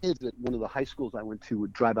couple kids at one of the high schools I went to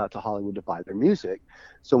would drive out to Hollywood to buy their music.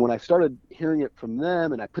 So when I started hearing it from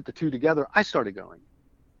them and I put the two together, I started going,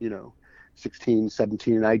 16,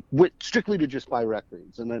 17, and I went strictly to just buy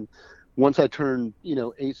records. And then once I turned,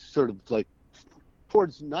 sort of like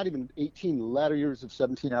towards not even 18, the latter years of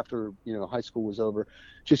 17 after, high school was over,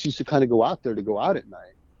 just used to kind of go out there to go out at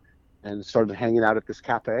night and started hanging out at this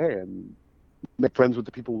cafe and make friends with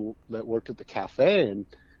the people that worked at the cafe. And,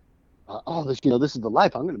 this is the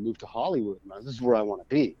life. I'm going to move to Hollywood. This is where I want to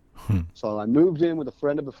be. So I moved in with a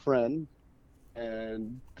friend of a friend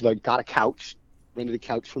and got a couch, rented a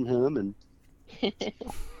couch from him, and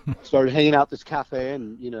started hanging out at this cafe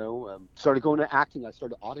and, started going to acting. I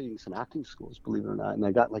started auditing some acting schools, believe it or not. And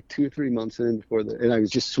I got like 2 or 3 months in and I was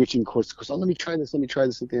just switching courses. Oh, let me try this at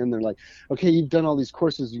the end. They're like, okay, you've done all these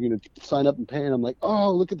courses. You're going to sign up and pay. And I'm like,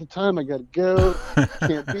 oh, look at the time. I got to go.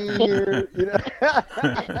 Can't be here.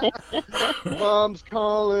 Mom's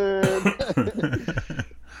calling.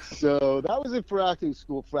 So that was it for acting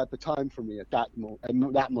school at the time for me at that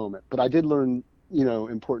moment. But I did learn,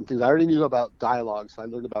 important things. I already knew about dialogue, so I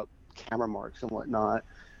learned about camera marks and whatnot,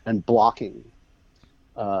 and blocking,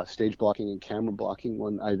 stage blocking and camera blocking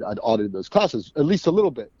when I'd audited those classes, at least a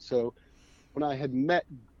little bit. So when I had met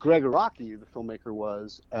Gregg Araki, the filmmaker,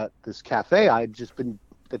 was at this cafe, I had just been,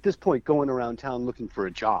 at this point, going around town looking for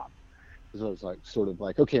a job. So I was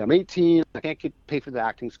like, okay, I'm 18, I can't pay for the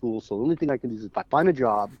acting school, so the only thing I can do is if I find a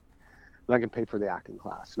job, then I can pay for the acting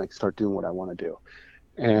class, and I can start doing what I want to do.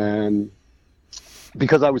 And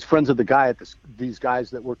because I was friends with the guy at these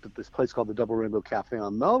guys that worked at this place called the Double Rainbow Cafe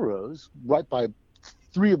on Melrose, right by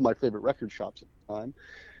 3 of my favorite record shops at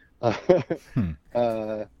the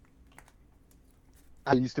time.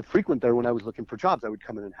 I used to frequent there when I was looking for jobs. I would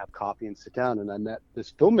come in and have coffee and sit down. And I met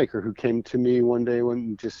this filmmaker who came to me one day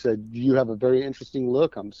and just said, "You have a very interesting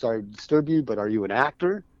look. I'm sorry to disturb you, but are you an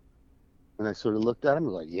actor?" And I sort of looked at him and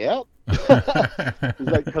was like, "Yep." He's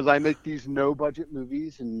like, "Because I make these no-budget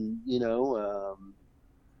movies, and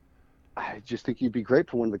I just think you'd be great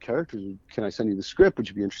for one of the characters. Can I send you the script? Would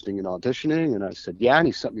you be interested in auditioning?" And I said, "Yeah." And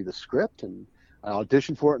he sent me the script, and I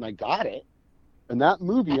auditioned for it, and I got it. And that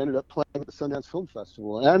movie ended up playing at the Sundance Film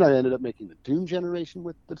Festival, and I ended up making the Dune Generation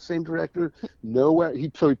with the same director. He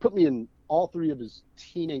put me in all 3 of his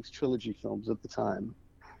Teenage Trilogy films at the time.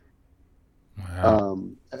 Wow.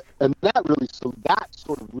 And that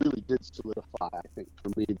sort of really did solidify, I think, for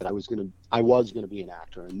me that I was gonna be an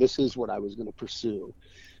actor, and this is what I was gonna pursue.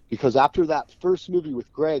 Because after that first movie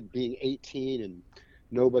with Greg, being 18 and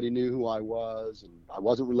nobody knew who I was, and I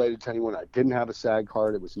wasn't related to anyone, I didn't have a SAG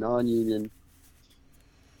card, it was non-union.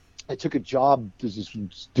 I took a job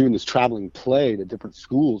doing this traveling play to different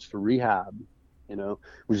schools for rehab,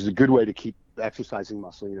 which is a good way to keep exercising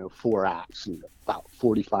muscle, 4 acts and about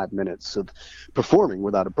 45 minutes of performing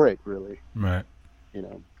without a break, really. Right.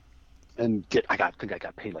 And I think I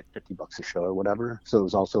got paid like $50 a show or whatever. So it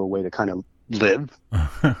was also a way to kind of live.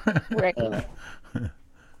 Right.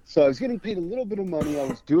 So I was getting paid a little bit of money. I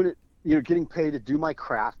was doing it, getting paid to do my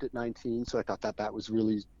craft at 19. So I thought that was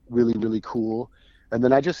really, really, really cool. And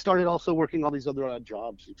then I just started also working all these other odd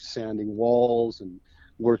jobs, like sanding walls and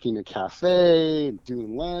working a cafe and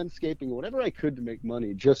doing landscaping, whatever I could to make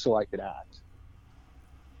money, just so I could act.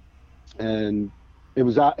 And it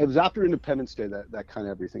was after Independence Day that kind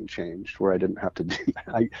of everything changed, where I didn't have to do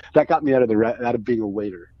that. That got me out of being a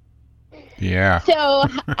waiter. Yeah. So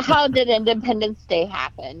how did Independence Day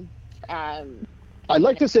happen? I'd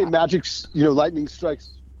like to say magic's, lightning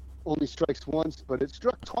only strikes once, but it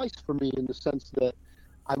struck twice for me in the sense that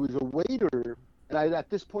I was a waiter, and at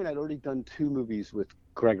this point I'd already done 2 movies with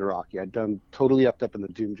Gregg Araki. I'd done Totally Effed Up in the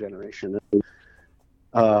Dune Generation.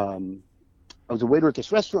 I was a waiter at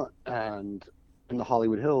this restaurant and in the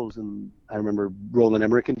Hollywood Hills, and I remember Roland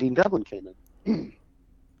Emmerich and Dean Devlin came in.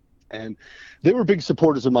 And they were big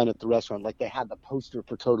supporters of mine at the restaurant. Like, they had the poster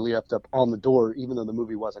for Totally Effed Up on the door, even though the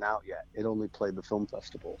movie wasn't out yet. It only played the film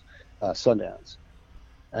festival, Sundance.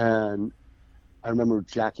 And I remember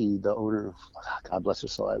Jackie, the owner, God bless her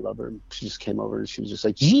soul, I love her. She just came over and she was just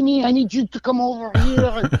like, "Jimmy, I need you to come over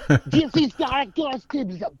here. This is director Steve.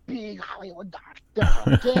 He's a big Hollywood director,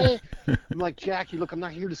 okay?" I'm like, "Jackie, look, I'm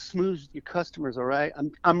not here to smooze your customers, all right?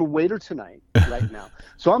 I'm a waiter tonight, right now.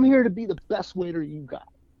 So I'm here to be the best waiter you got.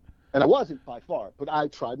 And I wasn't by far, but I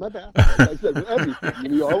tried my best. Like I said, with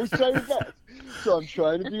everything, you always try your best. So I'm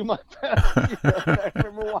trying to do my best. I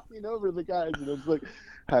remember walking over to the guys, and I was like,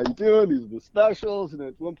 "How you doing? These are the specials." And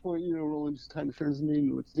at one point, Roland just kind of turns to me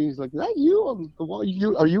and looks at me. He's like, "Is that you?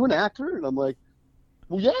 Are you an actor?" And I'm like,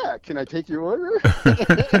 "Well, yeah. Can I take your order?"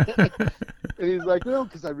 And he's like, "No,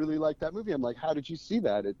 because I really like that movie." I'm like, "How did you see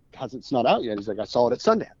that? It's not out yet." He's like, "I saw it at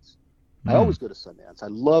Sundance." I always go to Sundance. I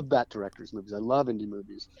love that director's movies. I love indie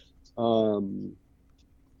movies. So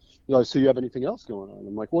you have anything else going on?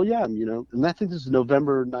 I'm like, well, yeah, and I think this is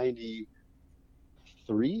November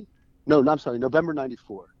 93. No, I'm sorry, November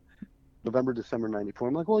 94. December 94.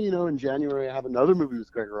 I'm like, well, in January I have another movie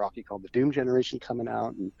with Gregg Araki called The Doom Generation coming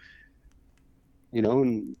out, and it's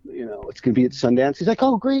going to be at Sundance. He's like,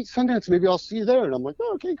 oh, great, Sundance. Maybe I'll see you there. And I'm like,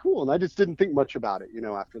 oh, okay, cool. And I just didn't think much about it,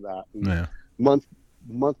 after that. And yeah.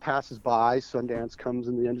 Month passes by. Sundance comes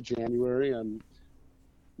in the end of January. I'm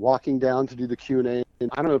walking down to do the Q&A. And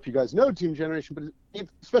I don't know if you guys know Doom Generation, but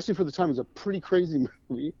especially for the time, it was a pretty crazy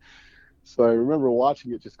movie. So I remember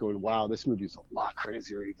watching it just going, wow, this movie is a lot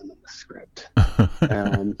crazier even than the script.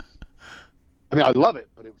 And I love it,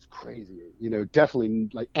 but it was crazy, definitely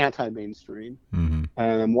like anti-mainstream. Mm-hmm.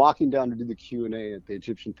 And I'm walking down to do the Q&A at the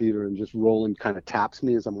Egyptian Theater, and just Roland kind of taps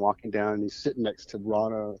me as I'm walking down, and he's sitting next to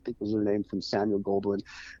Rana, I think was her name, from Samuel Goldwyn,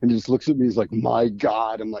 and he just looks at me, he's like, my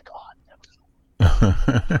God. I'm like, oh,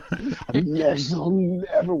 yes, he'll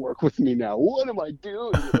never work with me now. What am I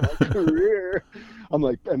doing with my career? I'm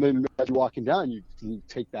like, and then as you're walking down, you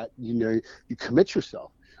take that, you commit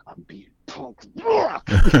yourself. I'm being punk rock.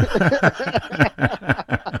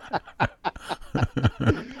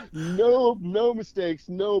 No mistakes,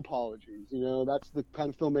 no apologies. That's the kind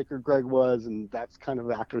of filmmaker Greg was, and that's kind of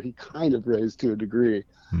actor he kind of raised to a degree.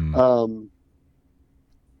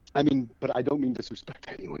 But I don't mean disrespect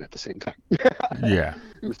to anyone at the same time. Yeah.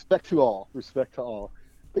 Respect to all. But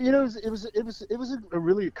it was a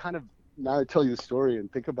really kind of, now I tell you the story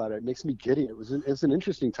and think about it, it makes me giddy. It was an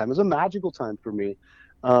interesting time. It was a magical time for me.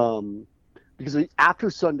 Because after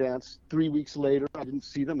Sundance, 3 weeks later, I didn't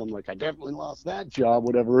see them. I'm like, I definitely lost that job,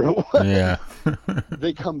 whatever it was. Yeah.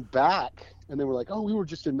 They come back, and they were like, oh, we were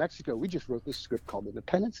just in Mexico. We just wrote this script called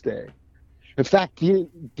Independence Day. In fact,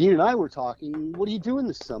 Dean and I were talking, what are you doing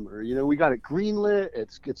this summer? We got it greenlit.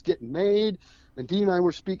 It's getting made. And Dean and I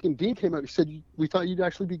were speaking. Dean came out and said, we thought you'd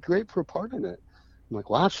actually be great for a part in it. I'm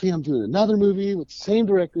like, well, actually, I'm doing another movie with the same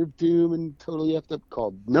director of Doom and Totally Effed Up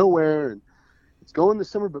called Nowhere. And it's going this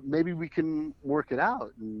summer, but maybe we can work it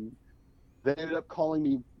out. And they ended up calling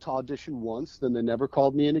me to audition once. Then they never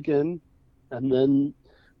called me in again. And then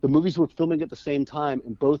the movies were filming at the same time.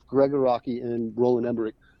 And both Gregg Araki and Roland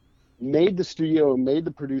Emmerich made the studio and made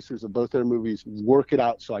the producers of both their movies work it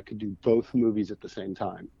out so I could do both movies at the same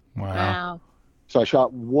time. Wow. So I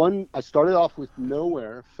started off with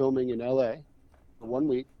Nowhere, filming in LA for 1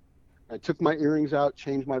 week. I took my earrings out,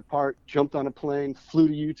 changed my part, jumped on a plane, flew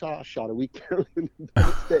to Utah, shot a week there the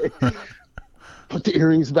next day, put the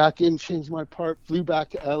earrings back in, changed my part, flew back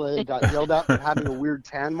to LA, got yelled out for having a weird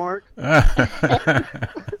tan mark. Go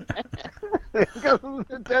to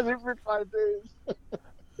the desert for 5 days.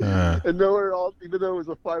 And Nowhere, even though it was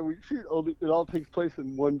a 5-week shoot, it all takes place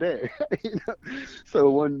in one day. So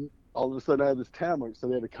all of a sudden I had this tan mark, so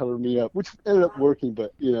they had to cover me up, which ended up working.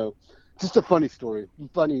 But just a funny story,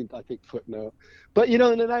 funny I think footnote. But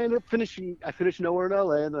and then I ended up finishing. I finished Nowhere in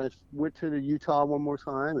LA, and then I went to Utah one more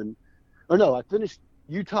time, I finished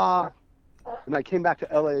Utah, and I came back to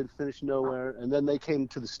LA and finished Nowhere, and then they came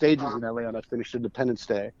to the stages in LA, and I finished Independence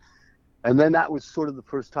Day. And then that was sort of the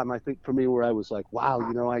first time, I think, for me where I was like, wow,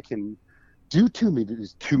 I can do two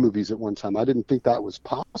movies at one time. I didn't think that was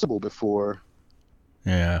possible before.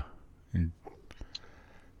 Yeah. I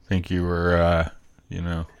think you were,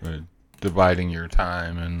 dividing your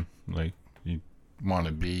time, and like you want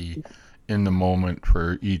to be in the moment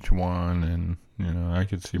for each one. And, I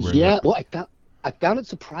could see where. Yeah. Well, I found it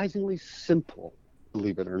surprisingly simple,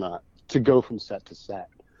 believe it or not, to go from set to set.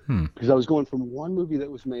 Because I was going from one movie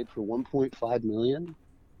that was made for $1.5 million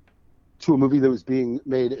to a movie that was being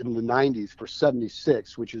made in the 90s for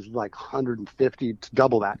 76, which is like 150, to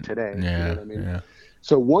double that today. Yeah, you know what I mean? Yeah.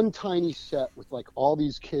 So one tiny set with like all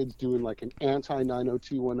these kids doing like an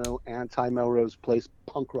anti-90210, anti-Melrose Place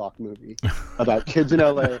punk rock movie about kids in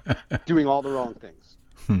LA doing all the wrong things.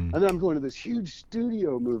 And then I'm going to this huge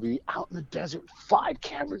studio movie out in the desert, 5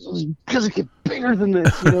 cameras. It doesn't get bigger than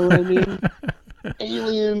this, you know what I mean?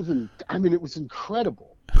 Aliens, and it was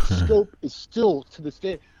incredible. The scope is still to this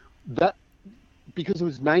day, that because it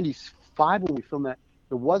was 95 when we filmed that,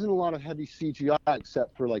 there wasn't a lot of heavy CGI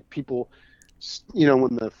except for like people You know,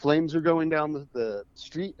 when the flames are going down the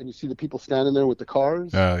street and you see the people standing there with the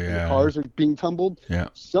cars. Oh, And yeah. the cars are being tumbled. Yeah.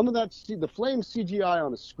 Some of that, the flames CGI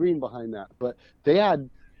on a screen behind that, but they had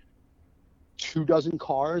 24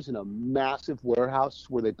 cars in a massive warehouse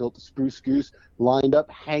where they built the Spruce Goose lined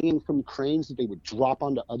up, hanging from cranes that they would drop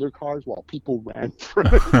onto other cars while people ran through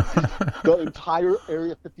it. The entire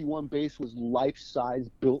Area 51 base was life-size,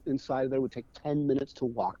 built inside of there. It would take 10 minutes to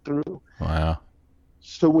walk through. Wow.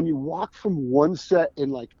 So when you walk from one set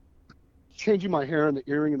and like changing my hair and the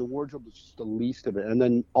earring and the wardrobe was just the least of it. And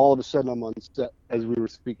then all of a sudden I'm on set, as we were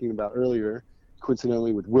speaking about earlier,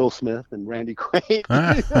 coincidentally with Will Smith and Randy Quaid.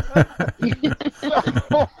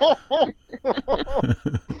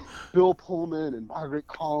 Bill Pullman and Margaret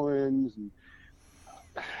Collins. And,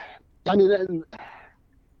 I mean, and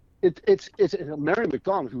it's Mary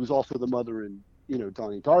McDonald, who was also the mother in, you know,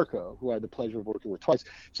 Donnie Darko, who I had the pleasure of working with twice.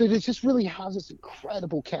 So it just really has this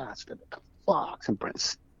incredible cast of Fox and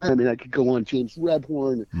Brent. I mean, I could go on, James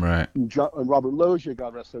Rebhorn, Right. and Robert Loggia,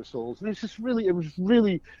 God rest their souls. And it was really,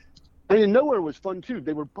 I mean, Nowhere was fun too.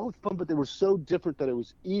 They were both fun, but they were so different that it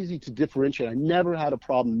was easy to differentiate. I never had a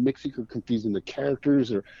problem mixing or confusing the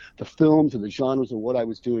characters or the films or the genres of what I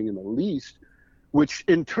was doing in the least, which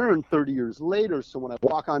in turn, 30 years later, so when I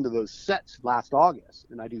walk onto those sets last August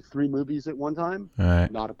and I do 3 movies at one time,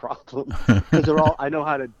 Right. not a problem. Because they're all, I know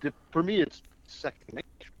how to, for me, it's second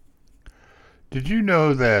nature. Did you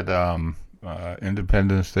know that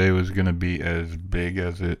Independence Day was going to be as big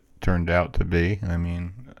as it turned out to be? I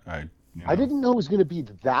mean, I didn't know it was going to be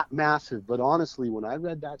that massive, but honestly, when I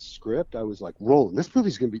read that script, I was like, Roland, this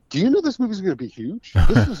movie's going to be, do you know this movie's going to be huge?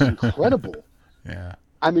 This is incredible. Yeah.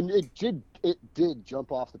 I mean, it did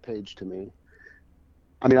jump off the page to me.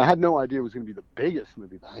 I mean, I had no idea it was going to be the biggest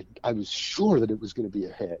movie, but I was sure that it was going to be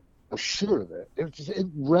a hit. I was sure of it.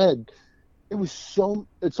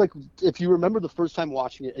 It's like, if you remember the first time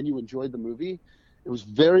watching it and you enjoyed the movie, it was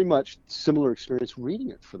very much similar experience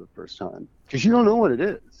reading it for the first time, because you don't know what it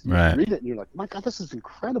is. You Right. read it and you're like, my God, this is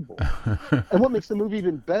incredible. And what makes the movie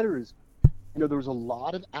even better is, you know, there was a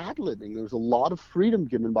lot of ad-libbing. There was a lot of freedom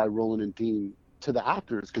given by Roland and Dean to the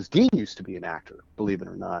actors, because Dean used to be an actor, believe it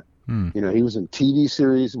or not. You know, he was in TV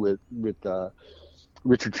series with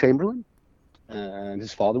Richard Chamberlain, and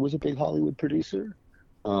his father was a big Hollywood producer.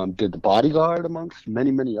 Did The Bodyguard, amongst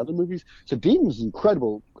many, many other movies. So Dean was an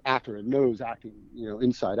incredible actor and knows acting, you know,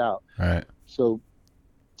 inside out. Right. So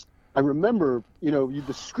I remember, you know,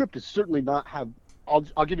 the script is certainly not have.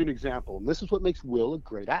 I'll give you an example, and this is what makes Will a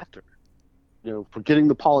great actor. You know, forgetting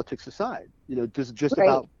the politics aside, you know, this is just Right.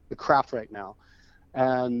 about the craft right now.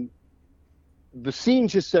 And the scene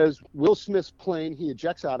just says Will Smith's plane, he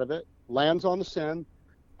ejects out of it, lands on the sand.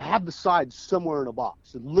 I have the sides somewhere in a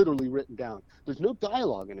box, and literally written down. There's no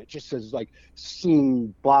dialogue in it. It just says like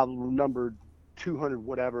scene blah numbered 200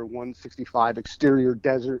 whatever 165 exterior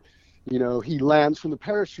desert. You know, he lands from the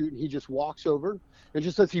parachute and he just walks over. It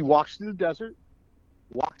just says he walks through the desert,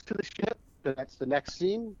 walks to the ship. That's the next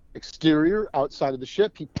scene. Exterior, outside of the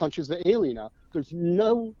ship, he punches the alien out. There's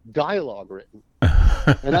no dialogue written.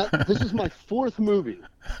 And this is my 4th movie,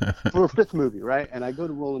 or 5th movie, right? And I go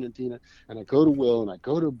to Roland and Tina, and I go to Will, and I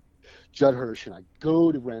go to Judd Hirsch, and I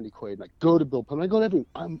go to Randy Quaid, and I go to Bill Pullman. I go to everyone.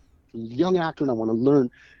 I'm a young actor, and I want to learn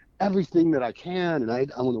everything that I can. And I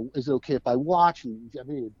want to. Is it okay if I watch? And do you have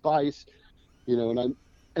any advice? You know,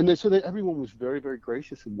 everyone was very, very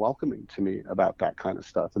gracious and welcoming to me about that kind of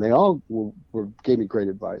stuff, and they all gave me great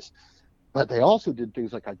advice. But they also did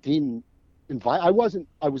things like Dean I was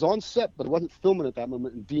on set, but I wasn't filming at that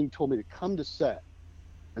moment, and Dean told me to come to set.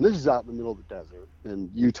 And this is out in the middle of the desert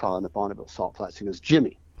in Utah in the Bonneville Salt Flats. He goes,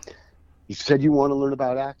 Jimmy, you said you want to learn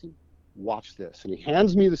about acting? Watch this. And he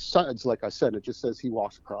hands me the sides, like I said, it just says he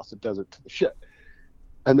walks across the desert to the ship.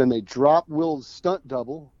 And then they drop Will's stunt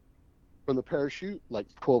double from the parachute, like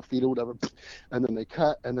 12 feet or whatever, and then they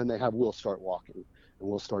cut, and then they have Will start walking. And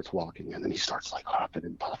Will starts walking, and then he starts like huffing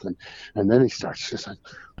and puffing, and then he starts just like,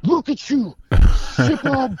 look at you, ship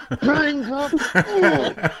all banged up. You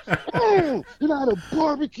know how to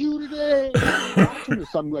barbecue today. And watching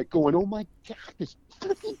this, I'm like going, oh my God, this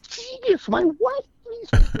freaking genius. My wife, he's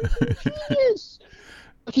a freaking genius.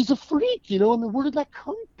 Like, he's a freak, you know. I mean, where did that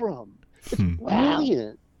come from? It's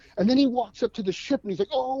brilliant. And then he walks up to the ship, and he's like,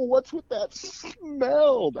 oh, what's with that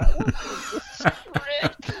smell? That was the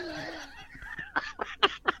script.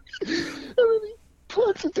 And then he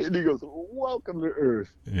puts it in, and he goes, welcome to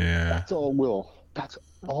Earth. Yeah. That's all Will. That's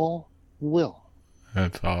all Will.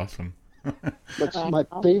 That's awesome. That's my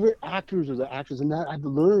favorite actors are the actors, and that I've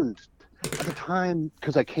learned at the time,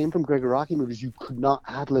 because I came from Greg Araki movies, you could not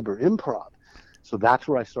ad-lib or improv. So that's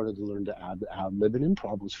where I started to learn to ad lib and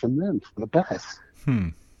improv was from them, from the best.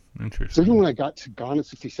 So Interesting. even when I got to Gone in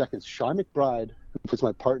 60 Seconds, Shy McBride, who was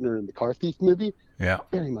my partner in the Car Thief movie, Yeah.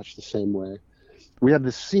 very much the same way. We have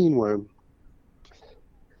this scene where we're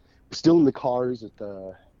still in the cars at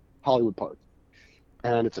the Hollywood Park,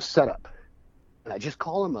 and it's a setup. And I just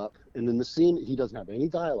call him up, and in the scene, he doesn't have any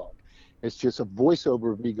dialogue. It's just a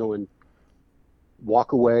voiceover of me going,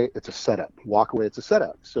 walk away, it's a setup. Walk away, it's a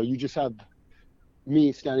setup. So you just have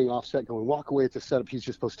me standing offset going, walk away, it's a setup. He's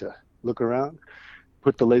just supposed to look around,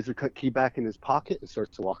 put the laser cut key back in his pocket, and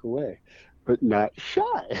starts to walk away. But not Shy.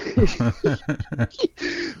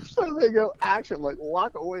 So they go, action, I'm like,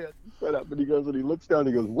 walk away at the setup. And he goes, and he looks down, and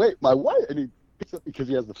he goes, wait, my wife, and he picks up because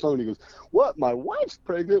he has the phone, he goes, what, my wife's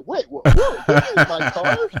pregnant? Wait, what, this is my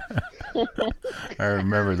car? I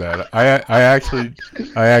remember that. I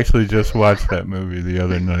actually just watched that movie the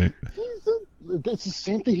other night. It's the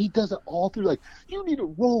same thing. He does it all through. Like, you need a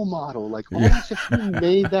role model. Like, all that's just he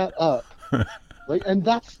made that up. Like, and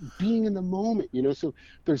that's being in the moment, you know. So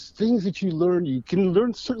there's things that you learn. You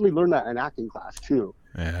can certainly learn that in acting class too.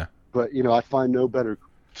 Yeah. But you know, I find no better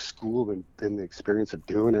school than the experience of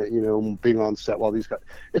doing it. You know, being on set while these guys.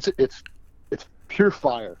 It's pure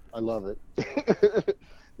fire. I love it.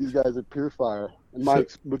 These guys are pure fire. And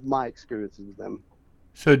with my experiences with them.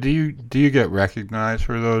 So do you get recognized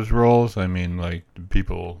for those roles? I mean, like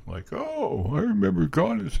people like, oh, I remember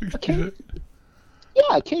Gone in 60 Seconds.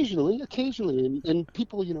 Yeah, occasionally, and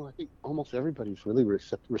people, you know, I think almost everybody's really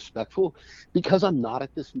respectful because I'm not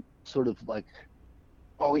at this sort of like,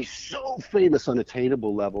 oh, he's so famous,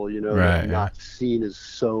 unattainable level, you know, right, not seen as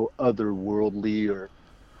so otherworldly or.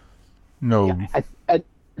 No. Yeah,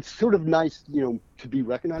 it's sort of nice, you know, to be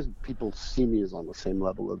recognized. People see me as on the same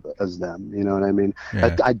level as them. You know what I mean?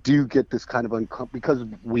 Yeah. I do get this kind of because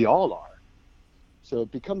we all are. So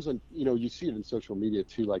it becomes, you know, you see it in social media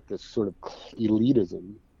too, like this sort of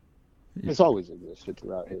elitism. It's always existed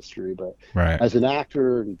throughout history, but as an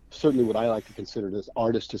actor, and certainly what I like to consider as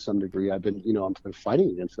artist to some degree, I've been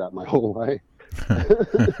fighting against that my whole life.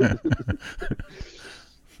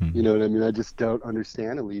 You know what I mean? I just don't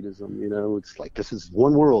understand elitism. You know, it's like, this is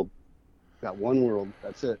one world. Got one world.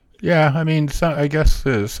 That's it. Yeah, I mean, I guess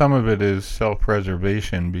some of it is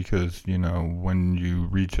self-preservation because, you know, when you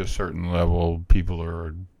reach a certain level, people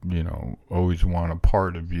are, you know, always want a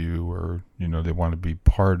part of you or, you know, they want to be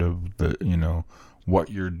part of the, you know, what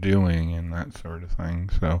you're doing and that sort of thing.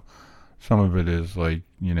 So some of it is like,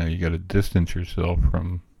 you know, you got to distance yourself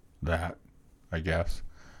from that, I guess.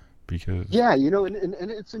 Because yeah, you know, and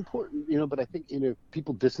it's important, you know, but I think, you know,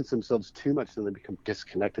 people distance themselves too much and they become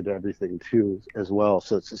disconnected to everything too as well.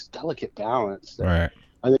 So it's this delicate balance that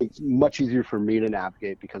I think it's much easier for me to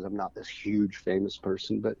navigate because I'm not this huge famous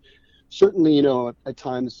person. But certainly, you know, at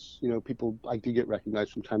times, you know, I do get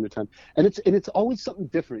recognized from time to time, and it's always something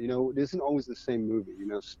different. You know, it isn't always the same movie. You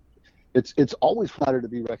know, it's always flattered to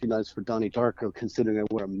be recognized for Donnie Darko, considering I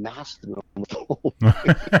wear a mask through almost the whole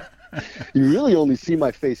thing. You really only see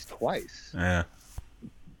my face twice. Yeah.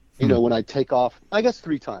 You know, when I take off, I guess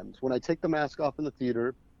 3 times. When I take the mask off in the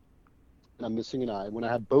theater, and I'm missing an eye. When I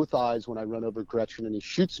have both eyes, when I run over Gretchen and he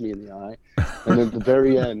shoots me in the eye. And then at the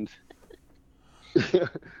very end,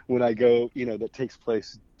 when I go, you know, that takes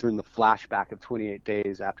place during the flashback of 28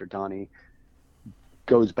 days after Donnie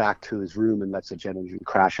goes back to his room and lets a jet engine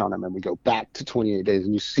crash on him. And we go back to 28 days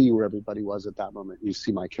and you see where everybody was at that moment. You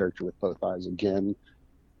see my character with both eyes again.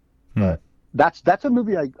 But that's a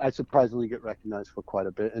movie I surprisingly get recognized for quite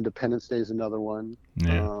a bit. Independence Day is another one.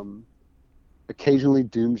 Yeah. Occasionally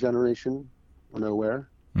Doom Generation or Nowhere.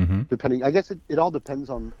 Mm-hmm. Depending, I guess it all depends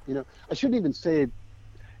on, you know, I shouldn't even say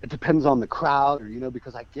it depends on the crowd or, you know,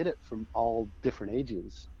 because I get it from all different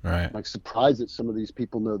ages. Right. I'm like surprised that some of these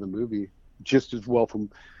people know the movie just as well from,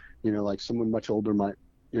 you know, like someone much older might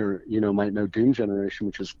know Doom Generation,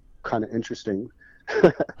 which is kind of interesting.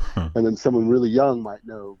 And then someone really young might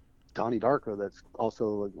know Donnie Darko. That's also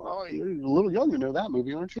like, oh, you're a little young to know that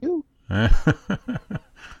movie, aren't you?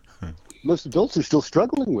 Most adults are still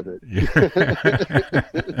struggling with it.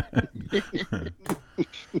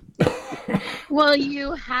 Well,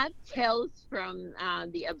 you had Tales from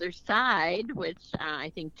the Other Side, which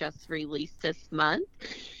I think just released this month.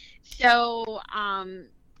 So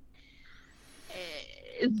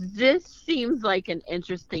this seems like an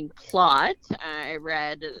interesting plot. I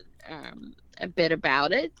read a bit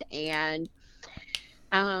about it, and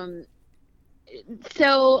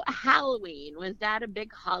so Halloween, was that a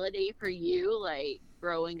big holiday for you? Like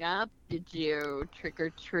growing up, did you trick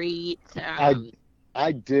or treat?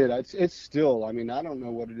 I did. It's still. I mean, I don't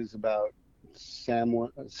know what it is about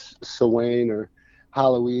Samhain or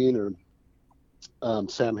Halloween or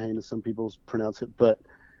Sam Hain, as some people pronounce it. But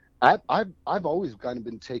I've always kind of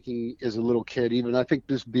been taking, as a little kid, even I think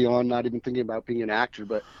just beyond not even thinking about being an actor,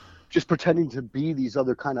 but just pretending to be these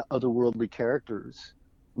other kind of otherworldly characters,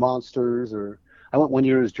 monsters, or I went one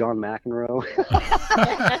year as John McEnroe.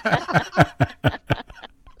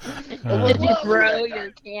 Did you throw your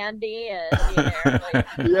candy and like...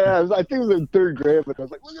 Yeah, I think it was in third grade, but I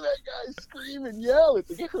was like, look at that guy scream and yell. It's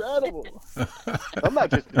incredible. I'm not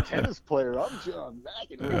just a tennis player. I'm John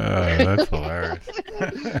McEnroe. That's hilarious.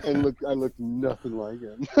 And I look nothing like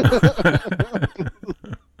him.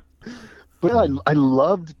 But I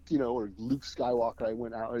loved, or Luke Skywalker. I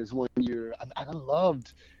went out as one year. I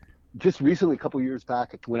loved, just recently, a couple of years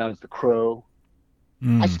back, I went out as the Crow.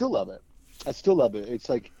 I still love it. It's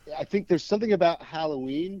like, I think there's something about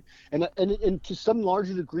Halloween, and to some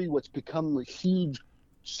larger degree, what's become a huge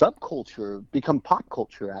subculture, become pop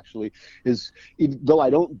culture actually, is, though I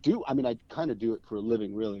kind of do it for a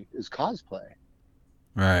living really, is cosplay.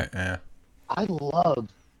 Right, yeah. I love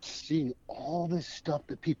seeing all this stuff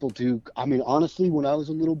that people do. I mean, honestly, when I was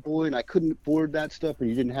a little boy and I couldn't afford that stuff, and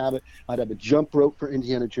you didn't have it, I'd have a jump rope for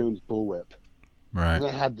Indiana Jones' bullwhip. Right. And I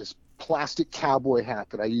had this plastic cowboy hat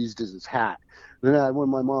that I used as his hat. Then I had one of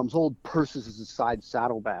my mom's old purses as a side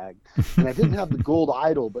saddlebag. And I didn't have the gold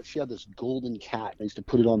idol, but she had this golden cat. I used to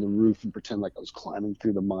put it on the roof and pretend like I was climbing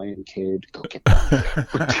through the Mayan cave to go get that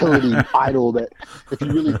fertility idol that, if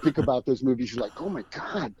you really think about those movies, you're like, oh my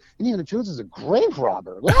God, Indiana Jones is a grave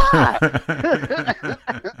robber. Look at that.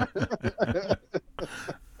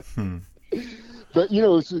 But,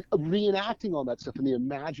 it's reenacting all that stuff and the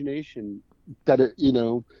imagination that it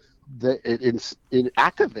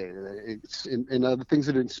activated, and other things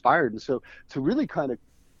that it inspired. And so to really kind of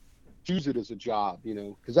choose it as a job,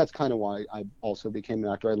 because that's kind of why I also became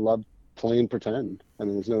an actor. I love playing pretend. I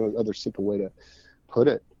mean, there's no other simple way to put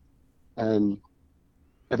it. And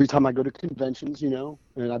every time I go to conventions, and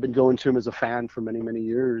I've been going to them as a fan for many, many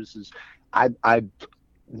years,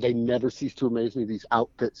 they never cease to amaze me, these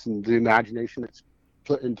outfits and the imagination that's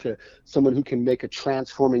put into someone who can make a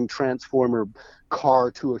transforming transformer car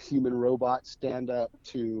to a human robot stand up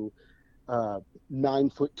to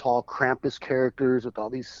 9-foot tall Krampus characters with all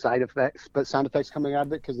these sound effects coming out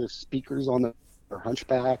of it because there's speakers on their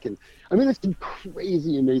hunchback. And I mean, it's some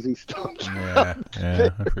crazy, amazing stuff. Yeah,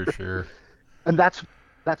 for sure. And that's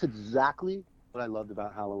exactly what I loved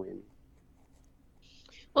about Halloween.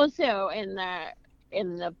 Well, so in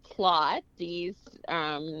the plot, these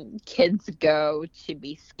kids go to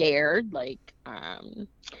be scared,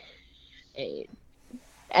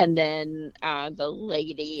 and then the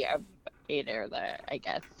lady of, I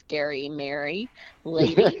guess, Scary Mary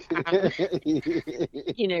lady,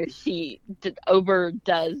 she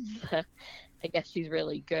overdoes. I guess she's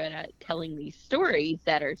really good at telling these stories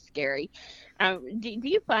that are scary. Do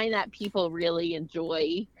you find that people really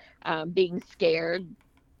enjoy being scared?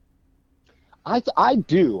 I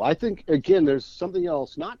do. I think, again, there's something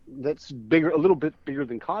else that's bigger, a little bit bigger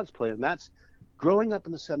than cosplay, and that's growing up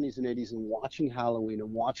in the 70s and 80s and watching Halloween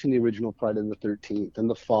and watching the original Friday the 13th and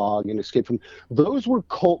The Fog and Escape from... Those were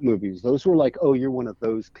cult movies. Those were like, oh, you're one of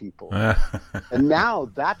those people. And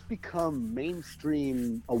now that's become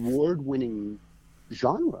mainstream, award-winning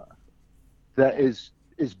genre that is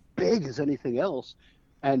as big as anything else.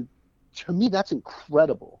 And to me, that's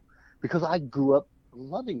incredible, because I grew up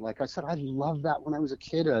loving, like I said, I loved that when I was a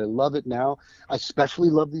kid. I love it now. I especially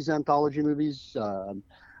love these anthology movies,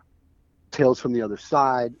 Tales from the Other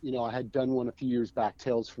Side. I had done one a few years back,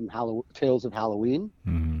 Tales of Halloween.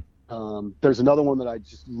 Mm-hmm. There's another one that I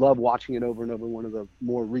just love watching it over and over, one of the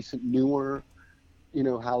more recent, newer,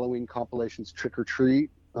 Halloween compilations, Trick or Treat,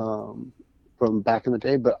 from back in the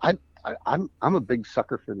day. But I'm a big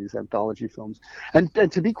sucker for these anthology films. And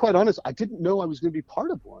to be quite honest, I didn't know I was going to be part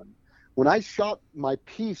of one. When I shot my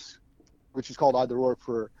piece, which is called Either Or,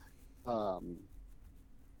 for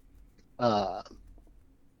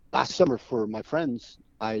last summer for my friends,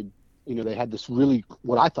 they had this really,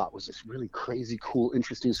 what I thought was this really crazy, cool,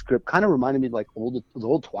 interesting script. Kind of reminded me of like the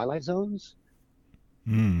old Twilight Zones,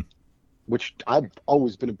 which I've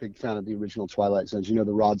always been a big fan of the original Twilight Zones. The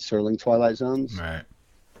Rod Serling Twilight Zones, right?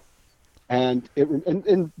 And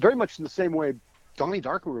and very much in the same way, Donnie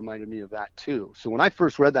Darko reminded me of that too. So when I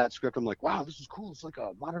first read that script, I'm like, wow, this is cool. It's like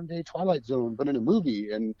a modern day Twilight Zone, but in a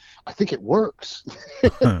movie. And I think it works.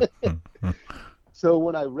 So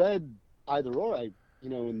when I read Either Or,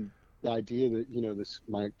 and the idea that,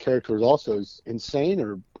 my character is also insane,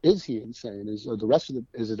 or is he insane? Is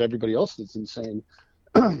it everybody else that's insane?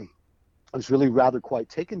 I was really rather quite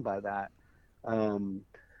taken by that.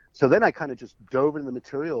 So then I kind of just dove into the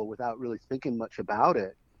material without really thinking much about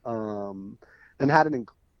it. and had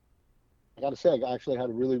I got to say, I actually had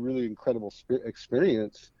a really, really incredible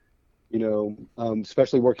experience,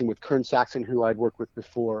 especially working with Kern Saxon, who I'd worked with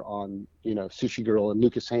before on, Sushi Girl, and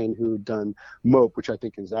Lucas Hain, who had done Mope, which I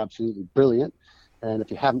think is absolutely brilliant. And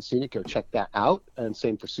if you haven't seen it, go check that out. And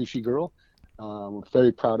same for Sushi Girl. We're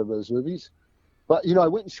very proud of those movies. But, I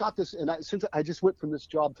went and shot this, and since I just went from this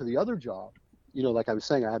job to the other job, like I was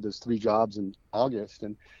saying, I had those 3 jobs in August,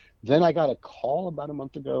 and then I got a call about a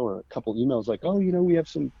month ago, or a couple emails like, oh, we have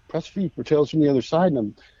some press feed for Tales from the Other Side.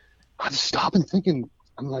 And I was stopping thinking,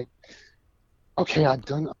 I'm like, okay, I've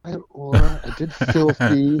done Either Or, I did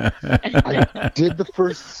Filthy, I did The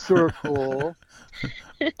First Circle.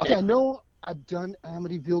 Okay, I know I've done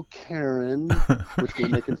Amityville Karen, which we're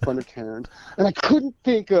making fun of Karens. And I couldn't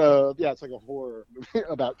think of, it's like a horror movie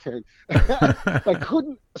about Karen.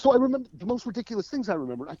 So I remember the most ridiculous things I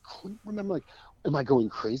remembered. I couldn't remember, like, am I going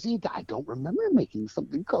crazy? I don't remember making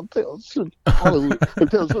something called Tales from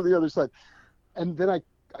the Other Side. And then I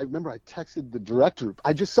remember I texted the director.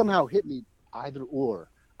 I just somehow hit me, Either Or.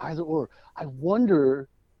 I wonder.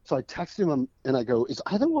 So I texted him and I go, is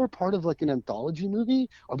Either Or part of like an anthology movie?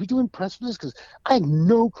 Are we doing press for this? Because I had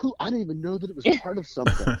no clue. I didn't even know that it was part of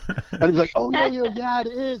something. And he was like, oh, no, yeah, it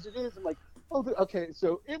is. I'm like, oh, okay.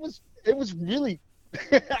 So it was really,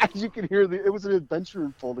 as you can hear, it was an adventure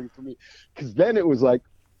unfolding for me. Because then it was like,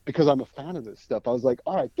 because I'm a fan of this stuff, I was like,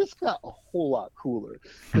 all right, this got a whole lot cooler.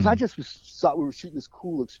 Because I just thought we were shooting this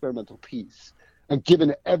cool experimental piece and giving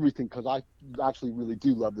it everything, because I actually really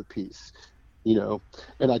do love the piece.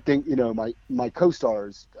 And I think, my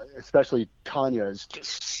co-stars, especially Tanya, is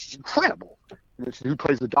just incredible. Who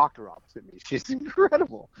plays the doctor opposite me. She's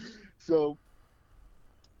incredible. So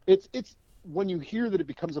it's when you hear that it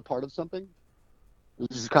becomes a part of something,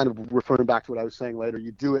 this is kind of referring back to what I was saying later,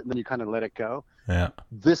 you do it and then you kind of let it go. Yeah.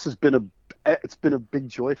 This has been it's been a big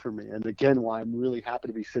joy for me. And again, why I'm really happy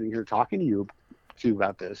to be sitting here talking to you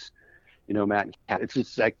about this, Matt and Kat. It's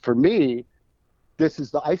just like, for me, this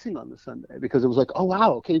is the icing on the sundae, because it was like, oh,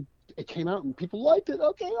 wow, okay, it came out and people liked it.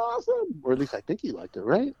 Okay, awesome. Or at least I think you liked it,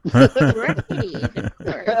 right?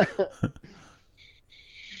 Right.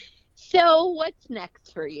 So what's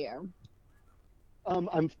next for you?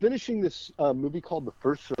 I'm finishing this movie called The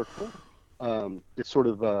First Circle. It's sort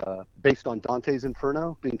of based on Dante's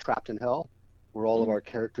Inferno, being trapped in hell, where all of our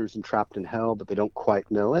characters are trapped in hell, but they don't quite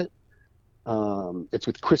know it. It's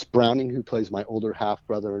with Chris Browning, who plays my older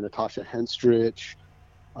half-brother, and Natasha Henstridge.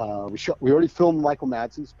 We already filmed Michael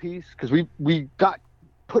Madsen's piece, because we got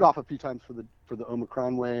put off a few times for the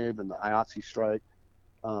Omicron wave and the IATSE strike.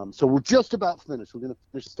 So we're just about finished. We're going to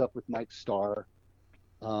finish stuff with Mike Starr.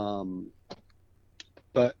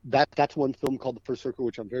 But that's one film called The First Circle,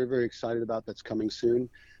 which I'm very, very excited about. That's coming soon.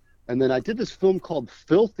 And then I did this film called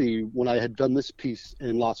Filthy when I had done this piece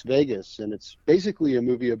in Las Vegas. And it's basically a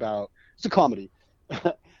movie about, it's a comedy,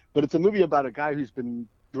 but it's a movie about a guy who's been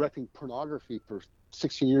directing pornography for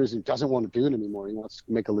 16 years and doesn't want to do it anymore. He wants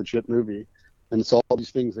to make a legit movie. And it's all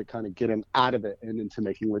these things that kind of get him out of it and into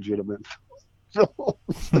making legitimate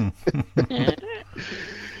films.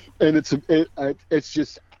 And it's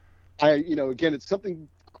just, again, it's something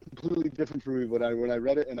completely different for me. But when I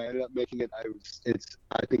read it and I ended up making it, I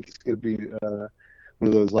think it's going to be one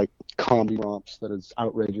of those like comedy romps that is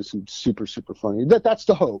outrageous and super, super funny. That's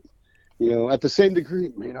the hope. At the same degree,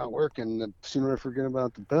 it may not work, and the sooner I forget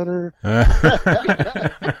about, the better.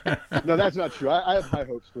 No, that's not true. I have high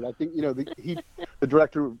hopes, but I think the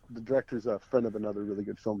director's a friend of another really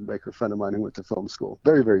good filmmaker friend of mine who went to film school.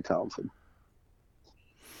 Very, very talented.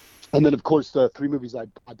 And then, of course, the 3 movies I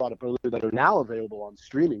brought up earlier that are now available on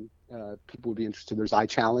streaming. People would be interested. There's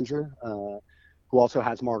iChallenger, who also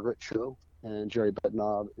has Margaret Cho and Jerry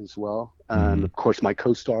Betnob as well. And of course, my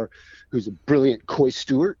co-star, who's a brilliant Coy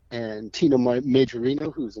Stewart, and Tina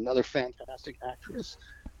Majorino, who's another fantastic actress.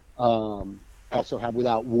 I also have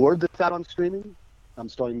Without War that's out on streaming. I'm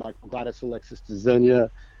starring Michael Gladys, Alexis DeZenia,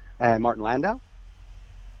 and Martin Landau.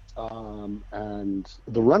 And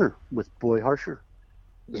The Runner with Boy Harsher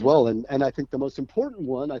as well. And I think the most important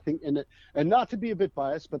one, and not to be a bit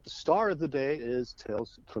biased, but the star of the day is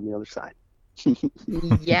Tales from the Other Side.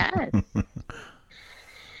 Yes.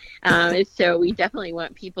 So we definitely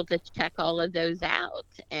want people to check all of those out.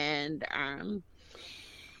 And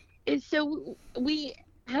so we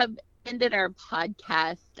have ended our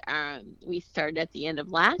podcast. We started at the end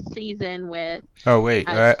of last season with... Oh, wait.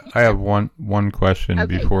 I have one question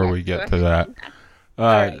before we get to that.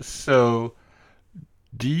 Right. So...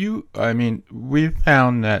 we've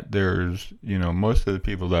found that there's, most of the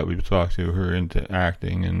people that we've talked to who are into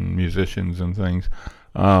acting and musicians and things,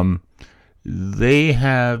 they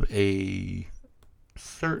have a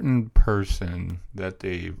certain person that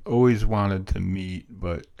they've always wanted to meet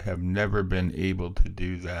but have never been able to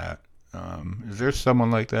do that. Is there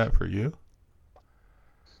someone like that for you?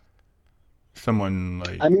 Someone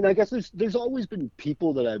like I mean, I guess there's always been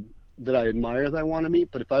people that I admire that I want to meet,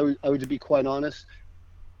 but if I were to be quite honest,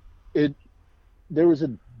 there was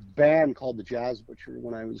a band called the Jazz Butcher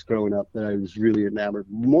when I was growing up that I was really enamored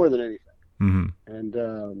more than anything. mm-hmm.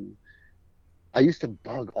 And I used to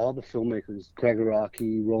bug all the filmmakers, Craig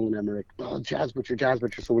Araki, Roland Emmerich, oh, Jazz Butcher, Jazz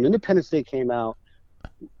Butcher. So when Independence Day came out,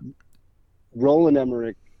 Roland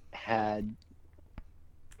Emmerich had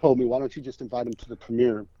told me, why don't you just invite him to the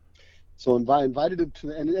premiere? So I invited him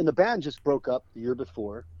to, and the band just broke up the year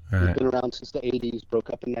before. Right. He'd been around since the 80s, broke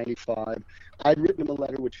up in 95. I'd written him a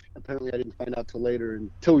letter, which apparently I didn't find out till later,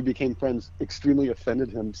 until we became friends, extremely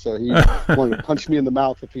offended him. So he wanted to punch me in the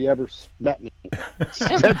mouth if he ever met me.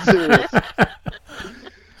 That's serious.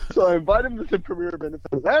 So I invited him to the premiere of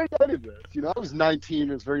Independence. I already did this. You know, I was 19.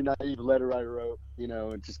 It was a very naive letter I wrote, you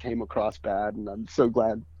know, it just came across bad. And I'm so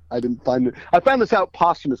glad I didn't find it. I found this out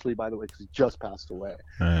posthumously, by the way, because he just passed away.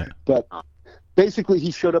 Right. But basically,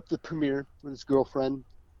 he showed up to the premiere with his girlfriend.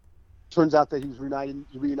 Turns out that he was reuniting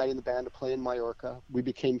the band to play in Mallorca. We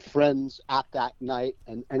became friends at that night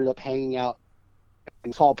and ended up hanging out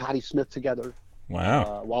and saw Patti Smith together.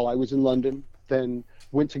 Wow. While I was in London. Then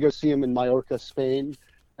went to go see him in Mallorca, Spain.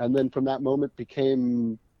 And then from that moment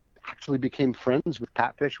became friends with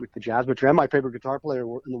Pat Fish, with the Jazz Butcher, and my favorite guitar player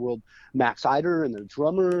in the world, Max Eider, and their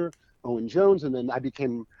drummer, Owen Jones. And then I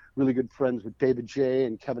became really good friends with David J.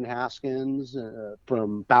 and Kevin Haskins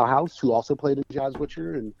from Bauhaus, who also played in Jazz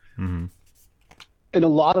Butcher. And mm-hmm. in a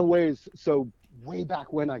lot of ways, so way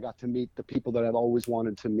back when I got to meet the people that I've always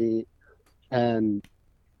wanted to meet. And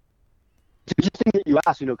it's interesting that you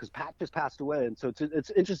asked, you know, because Pat just passed away. And so it's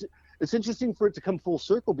interesting. It's interesting for it to come full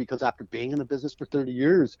circle, because after being in the business for 30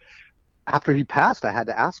 years, after he passed, I had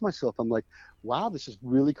to ask myself, I'm like, wow, this is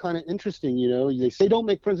really kind of interesting. You know, they say don't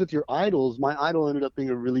make friends with your idols. My idol ended up being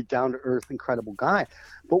a really down-to-earth, incredible guy.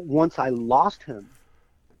 But once I lost him,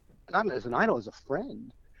 not as an idol, as a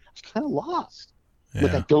friend, I was kind of lost. Yeah.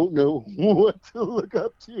 Like, I don't know what to look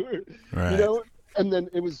up to. Right. You know, and then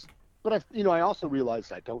it was, but I also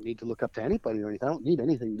realized I don't need to look up to anybody or anything. I don't need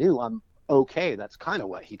anything new. I'm okay. That's kind of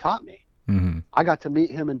what he taught me. Mm-hmm. I got to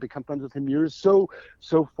meet him and become friends with him years so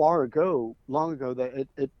long ago that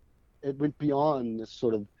it went beyond this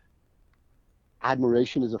sort of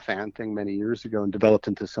admiration as a fan thing many years ago and developed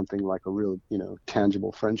into something like a real, you know,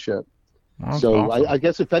 tangible friendship. That's so awesome. I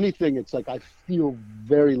guess if anything, it's like I feel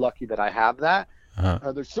very lucky that I have that.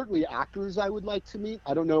 Uh-huh. There's certainly actors I would like to meet.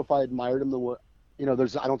 I don't know if I admired them the way, you know,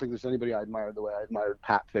 I don't think there's anybody I admired the way I admired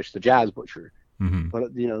Pat Fish, the Jazz Butcher. Mm-hmm.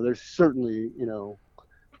 But, you know, there's certainly, you know,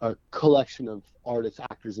 a collection of artists,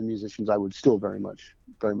 actors, and musicians I would still very much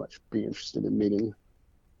be interested in meeting.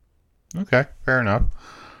 Okay, fair enough.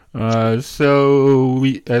 So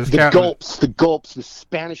we, as the Gulps, the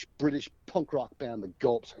Spanish-British punk rock band, the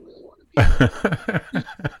Gulps. I really want to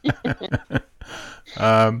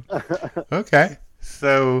be. Okay,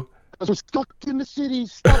 so. Because we're stuck in the city.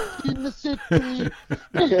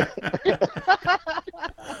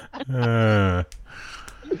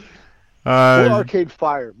 Or Arcade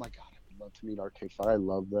Fire. My God, I would love to meet Arcade Fire. I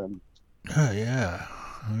love them. Yeah.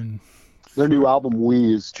 Their new album,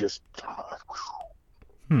 We, is just...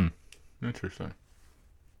 Interesting.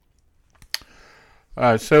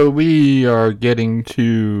 So we are getting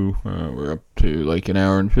to... we're up to like an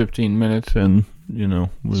hour and 15 minutes, and, you know...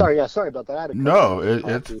 Sorry about that. No,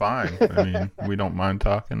 it's fine. I mean, we don't mind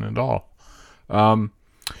talking at all.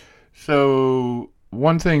 So...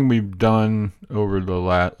 One thing we've done over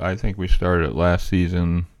I think we started last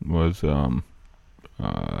season, was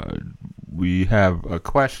we have a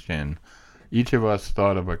question. Each of us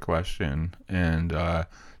thought of a question, and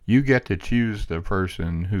you get to choose the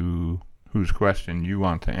person whose question you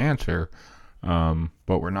want to answer,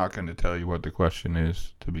 but we're not going to tell you what the question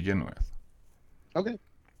is to begin with. Okay.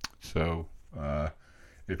 So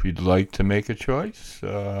if you'd like to make a choice,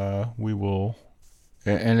 we will...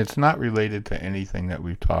 And it's not related to anything that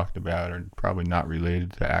we've talked about, or probably not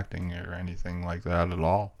related to acting or anything like that at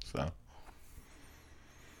all.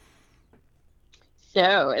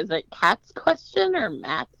 So, is it Kat's question or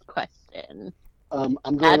Matt's question? I'm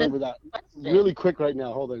going over that really quick right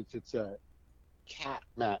now. Hold on. It's Cat,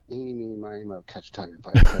 Matt. Catch tiger.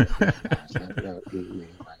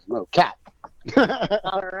 Cat.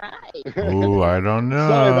 All right. Oh, I don't know.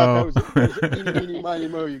 Sorry about that. It was eeny, meeny, miny,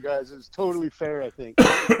 mo, you guys. It was totally fair, I think.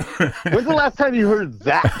 When's the last time you heard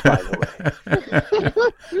that, by the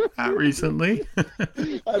way? Not recently.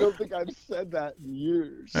 I don't think I've said that in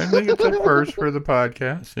years. I think it's a first for the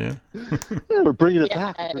podcast, yeah. Yeah, we're bringing it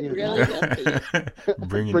Yeah, back. We're bringing it really it back. will be.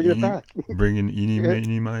 Bringing Bring it back. Bringing eeny,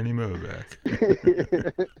 meeny, miny, mo back.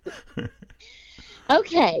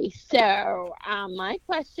 Okay, so my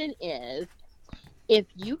question is, if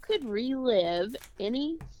you could relive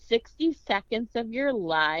any 60 seconds of your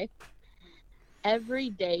life every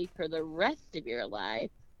day for the rest of your life,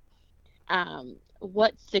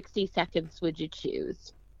 what 60 seconds would you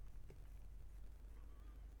choose?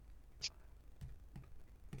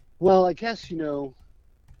 Well, I guess, I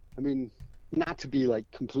mean, not to be like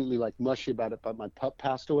completely like mushy about it, but my pup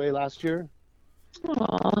passed away last year.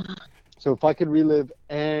 Aw. So if I could relive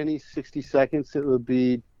any 60 seconds, it would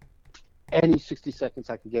be any 60 seconds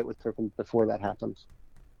I could get with her from before that happens.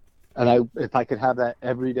 And if I could have that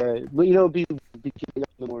every day, but it'd be getting up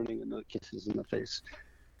in the morning and the kisses in the face.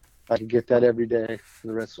 If I could get that every day for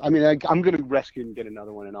the rest. I mean, I'm going to rescue and get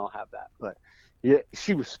another one and I'll have that. But yeah,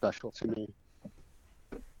 she was special to me.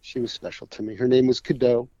 She was special to me. Her name was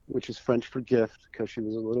Cadeau, which is French for gift, because she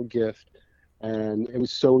was a little gift. And it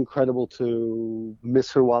was so incredible to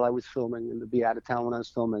miss her while I was filming and to be out of town when I was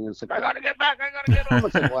filming. And it's like, I got to get back. I got to get home.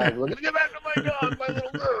 It's like, well, we're going to get back to my dog, my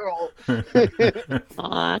little girl.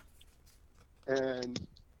 Aw. And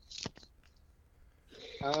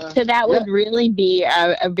So that would really be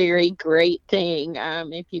a very great thing.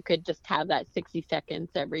 If you could just have that 60 seconds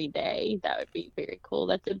every day, that would be very cool.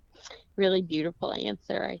 That's a really beautiful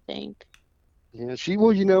answer, I think. Yeah,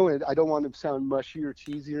 I don't want to sound mushy or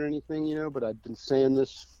cheesy or anything, but I've been saying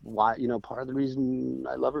this, why, part of the reason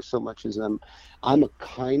I love her so much is I'm a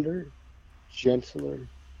kinder, gentler,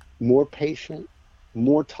 more patient,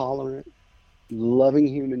 more tolerant, loving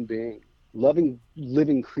human being, loving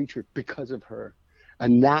living creature because of her.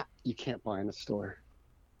 And that you can't buy in a store.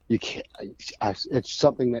 You can't, it's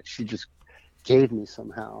something that she just gave me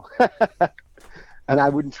somehow. And I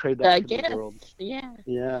wouldn't trade that for the world. Yeah.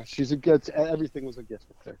 Yeah, she's a good. Everything was a gift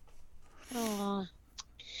with her. Aww.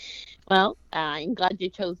 Well, I'm glad you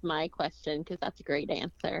chose my question because that's a great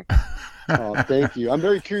answer. Oh, thank you. I'm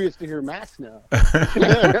very curious to hear Matt's now.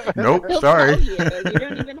 Nope, He'll sorry. tell you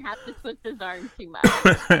don't even have to twist his arm too much.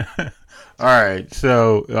 All right,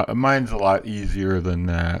 so mine's a lot easier than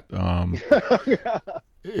that.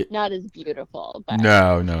 Not as beautiful, but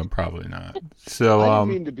No, probably not. So I didn't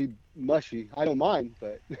mean to be mushy. I don't mind,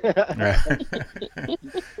 but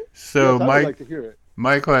so yes, I would like to hear it.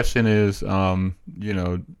 My question is,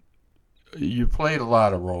 you played a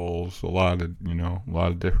lot of roles, a lot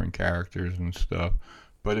of different characters and stuff.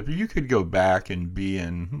 But if you could go back and be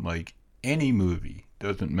in like any movie,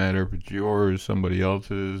 doesn't matter if it's yours, somebody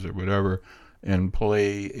else's, or whatever, and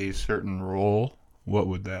play a certain role, what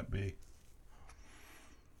would that be?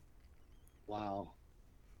 Wow.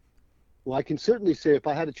 Well, I can certainly say if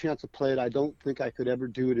I had a chance to play it, I don't think I could ever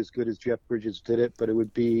do it as good as Jeff Bridges did it, but it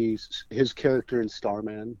would be his character in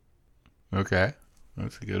Starman. Okay,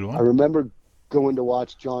 that's a good one. I remember going to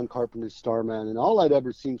watch John Carpenter's Starman, and all I'd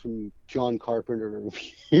ever seen from John Carpenter,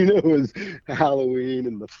 was Halloween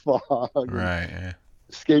and The Fog, Right. Yeah.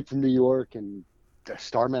 Escape from New York, and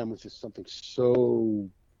Starman was just something so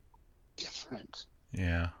different.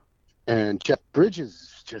 Yeah. And Jeff Bridges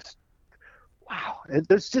is just, wow. And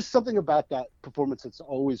there's just something about that performance that's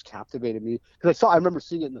always captivated me. Because I remember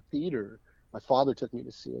seeing it in the theater. My father took me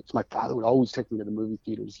to see it. My father would always take me to the movie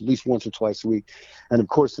theaters at least once or twice a week. And of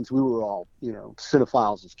course, since we were all,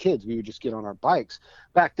 cinephiles as kids, we would just get on our bikes.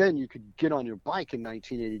 Back then, you could get on your bike in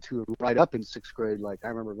 1982 and ride up in sixth grade. Like, I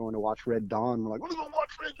remember going to watch Red Dawn. We're like, we're going to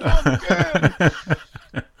watch Red Dawn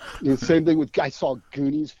again. Same thing with, I saw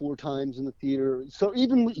Goonies 4 times in the theater. So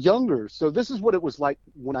even younger. So this is what it was like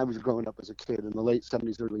when I was growing up as a kid in the late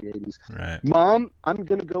 70s, early 80s. Right. Mom, I'm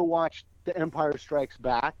going to go watch The Empire Strikes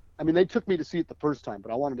Back. I mean, they took me to see it the first time,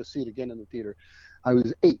 but I wanted to see it again in the theater. I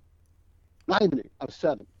was 8. Not even 8. I was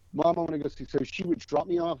 7. Mom, I want to go see. So she would drop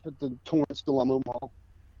me off at the Torrance Delamo Mall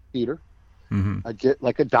theater. Mm-hmm. I'd get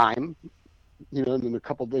like a dime, and then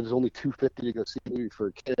there was only $2.50 to go see a movie for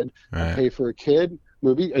a kid. Right. I'd pay for a kid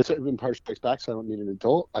movie. It's Empire Strikes Back, so I don't need an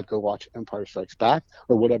adult. I'd go watch Empire Strikes Back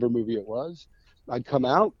or whatever movie it was. I'd come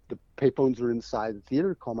out. The payphones were inside the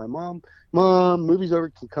theater. Call my mom. Mom, movie's over.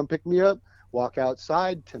 Can you come pick me up? Walk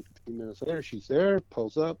outside, 10, 15 minutes later, she's there,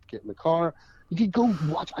 pulls up, get in the car. You could go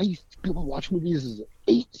watch. I used to be able to watch movies as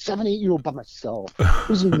an 7, 8-year-old by myself. It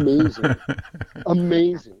was amazing.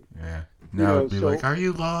 Amazing. Yeah. Now it'd be like, are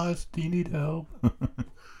you lost? Do you need help?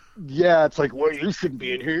 Yeah, it's like, well, you shouldn't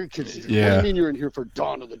be in here because what do you mean you're in here for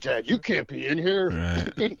Dawn of the Dead? You can't be in here.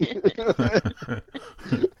 Right.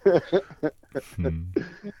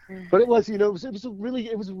 But it was, it was a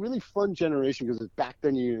really fun generation because back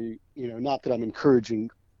then, not that I'm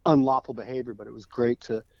encouraging unlawful behavior, but it was great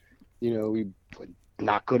to, we would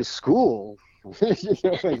not go to school, as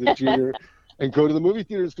a junior. And go to the movie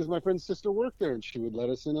theaters because my friend's sister worked there, and she would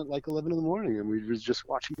let us in at like 11 in the morning, and we was just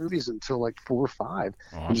watching movies until like 4 or 5,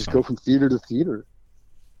 and just go from theater to theater.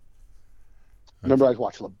 Remember, I'd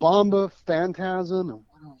watch La Bamba, Phantasm, and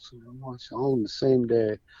what else did I watch all in the same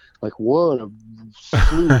day? Like, what a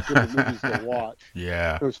slew of different movies to watch.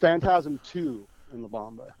 Yeah. There was Phantasm 2 in La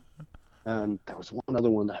Bamba, and there was one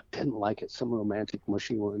other one that I didn't like it, some romantic,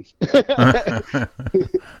 mushy one.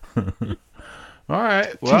 All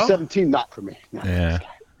right. Well, 217, not for me. No, yeah.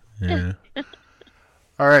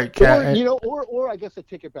 All right, Kat. Or I guess I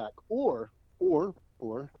take it back. Or I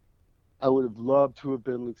would have loved to have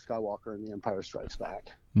been Luke Skywalker in The Empire Strikes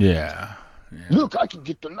Back. Yeah. Look, I can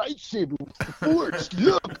get the lightsaber with the Force.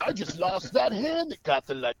 Look, I just lost that hand that got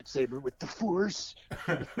the lightsaber with the Force.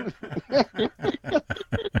 I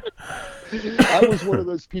was one of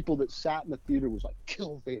those people that sat in the theater was like,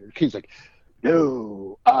 kill Vader. He's like,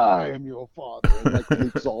 no, I am your father. And like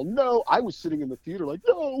Luke's all, no. I was sitting in the theater like,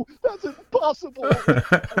 no, that's impossible.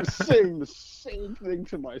 I was saying the same thing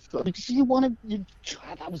to myself. Like,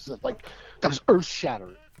 that was earth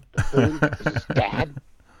shattering. This is Dad.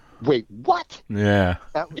 Wait, what? Yeah.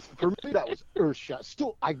 For me, that was earth shattering.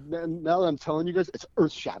 Still, now that I'm telling you guys, it's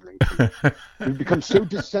earth shattering. We've become so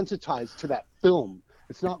desensitized to that film.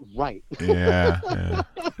 It's not right. Yeah.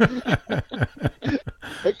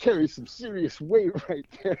 It carries some serious weight right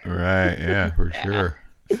there. Right, yeah, for sure.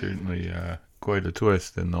 Certainly quite a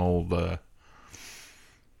twist in the old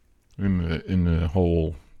in the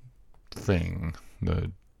whole thing,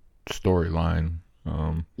 the storyline.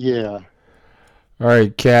 Yeah. All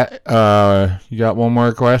right, Kat, you got one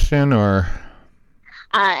more question, or?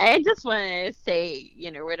 I just want to say,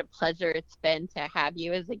 what a pleasure it's been to have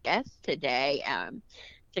you as a guest today.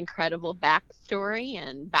 It's incredible backstory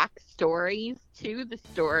and backstories to the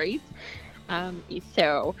stories.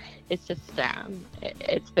 So it's just,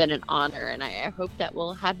 it's been an honor, and I hope that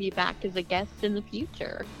we'll have you back as a guest in the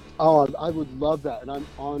future. Oh, I would love that, and I'm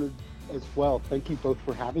honored as well. Thank you both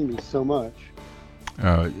for having me so much.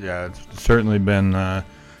 Yeah, it's certainly been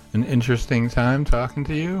an interesting time talking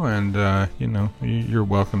to you, and you're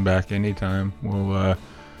welcome back anytime. We'll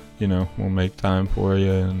we'll make time for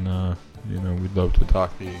you, and we'd love to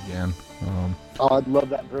talk to you again. I'd love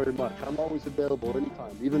that very much. I'm always available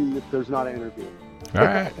anytime, even if there's not an interview. All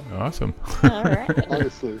right, awesome. All right.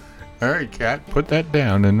 Honestly. All right, Kat, put that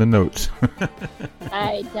down in the notes. And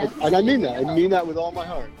I mean that. I mean that with all my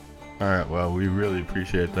heart. All right, well, we really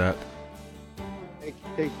appreciate that.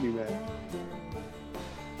 Thank you, man.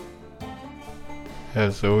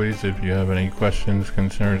 As always, if you have any questions,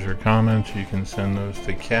 concerns, or comments, you can send those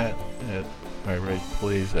to Kat at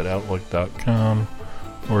iWritePlays@outlook.com,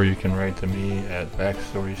 or you can write to me at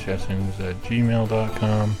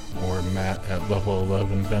backstorysessions@gmail.com or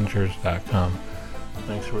matt@level11ventures.com.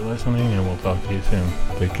 Thanks for listening, and we'll talk to you soon.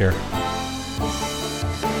 Take care.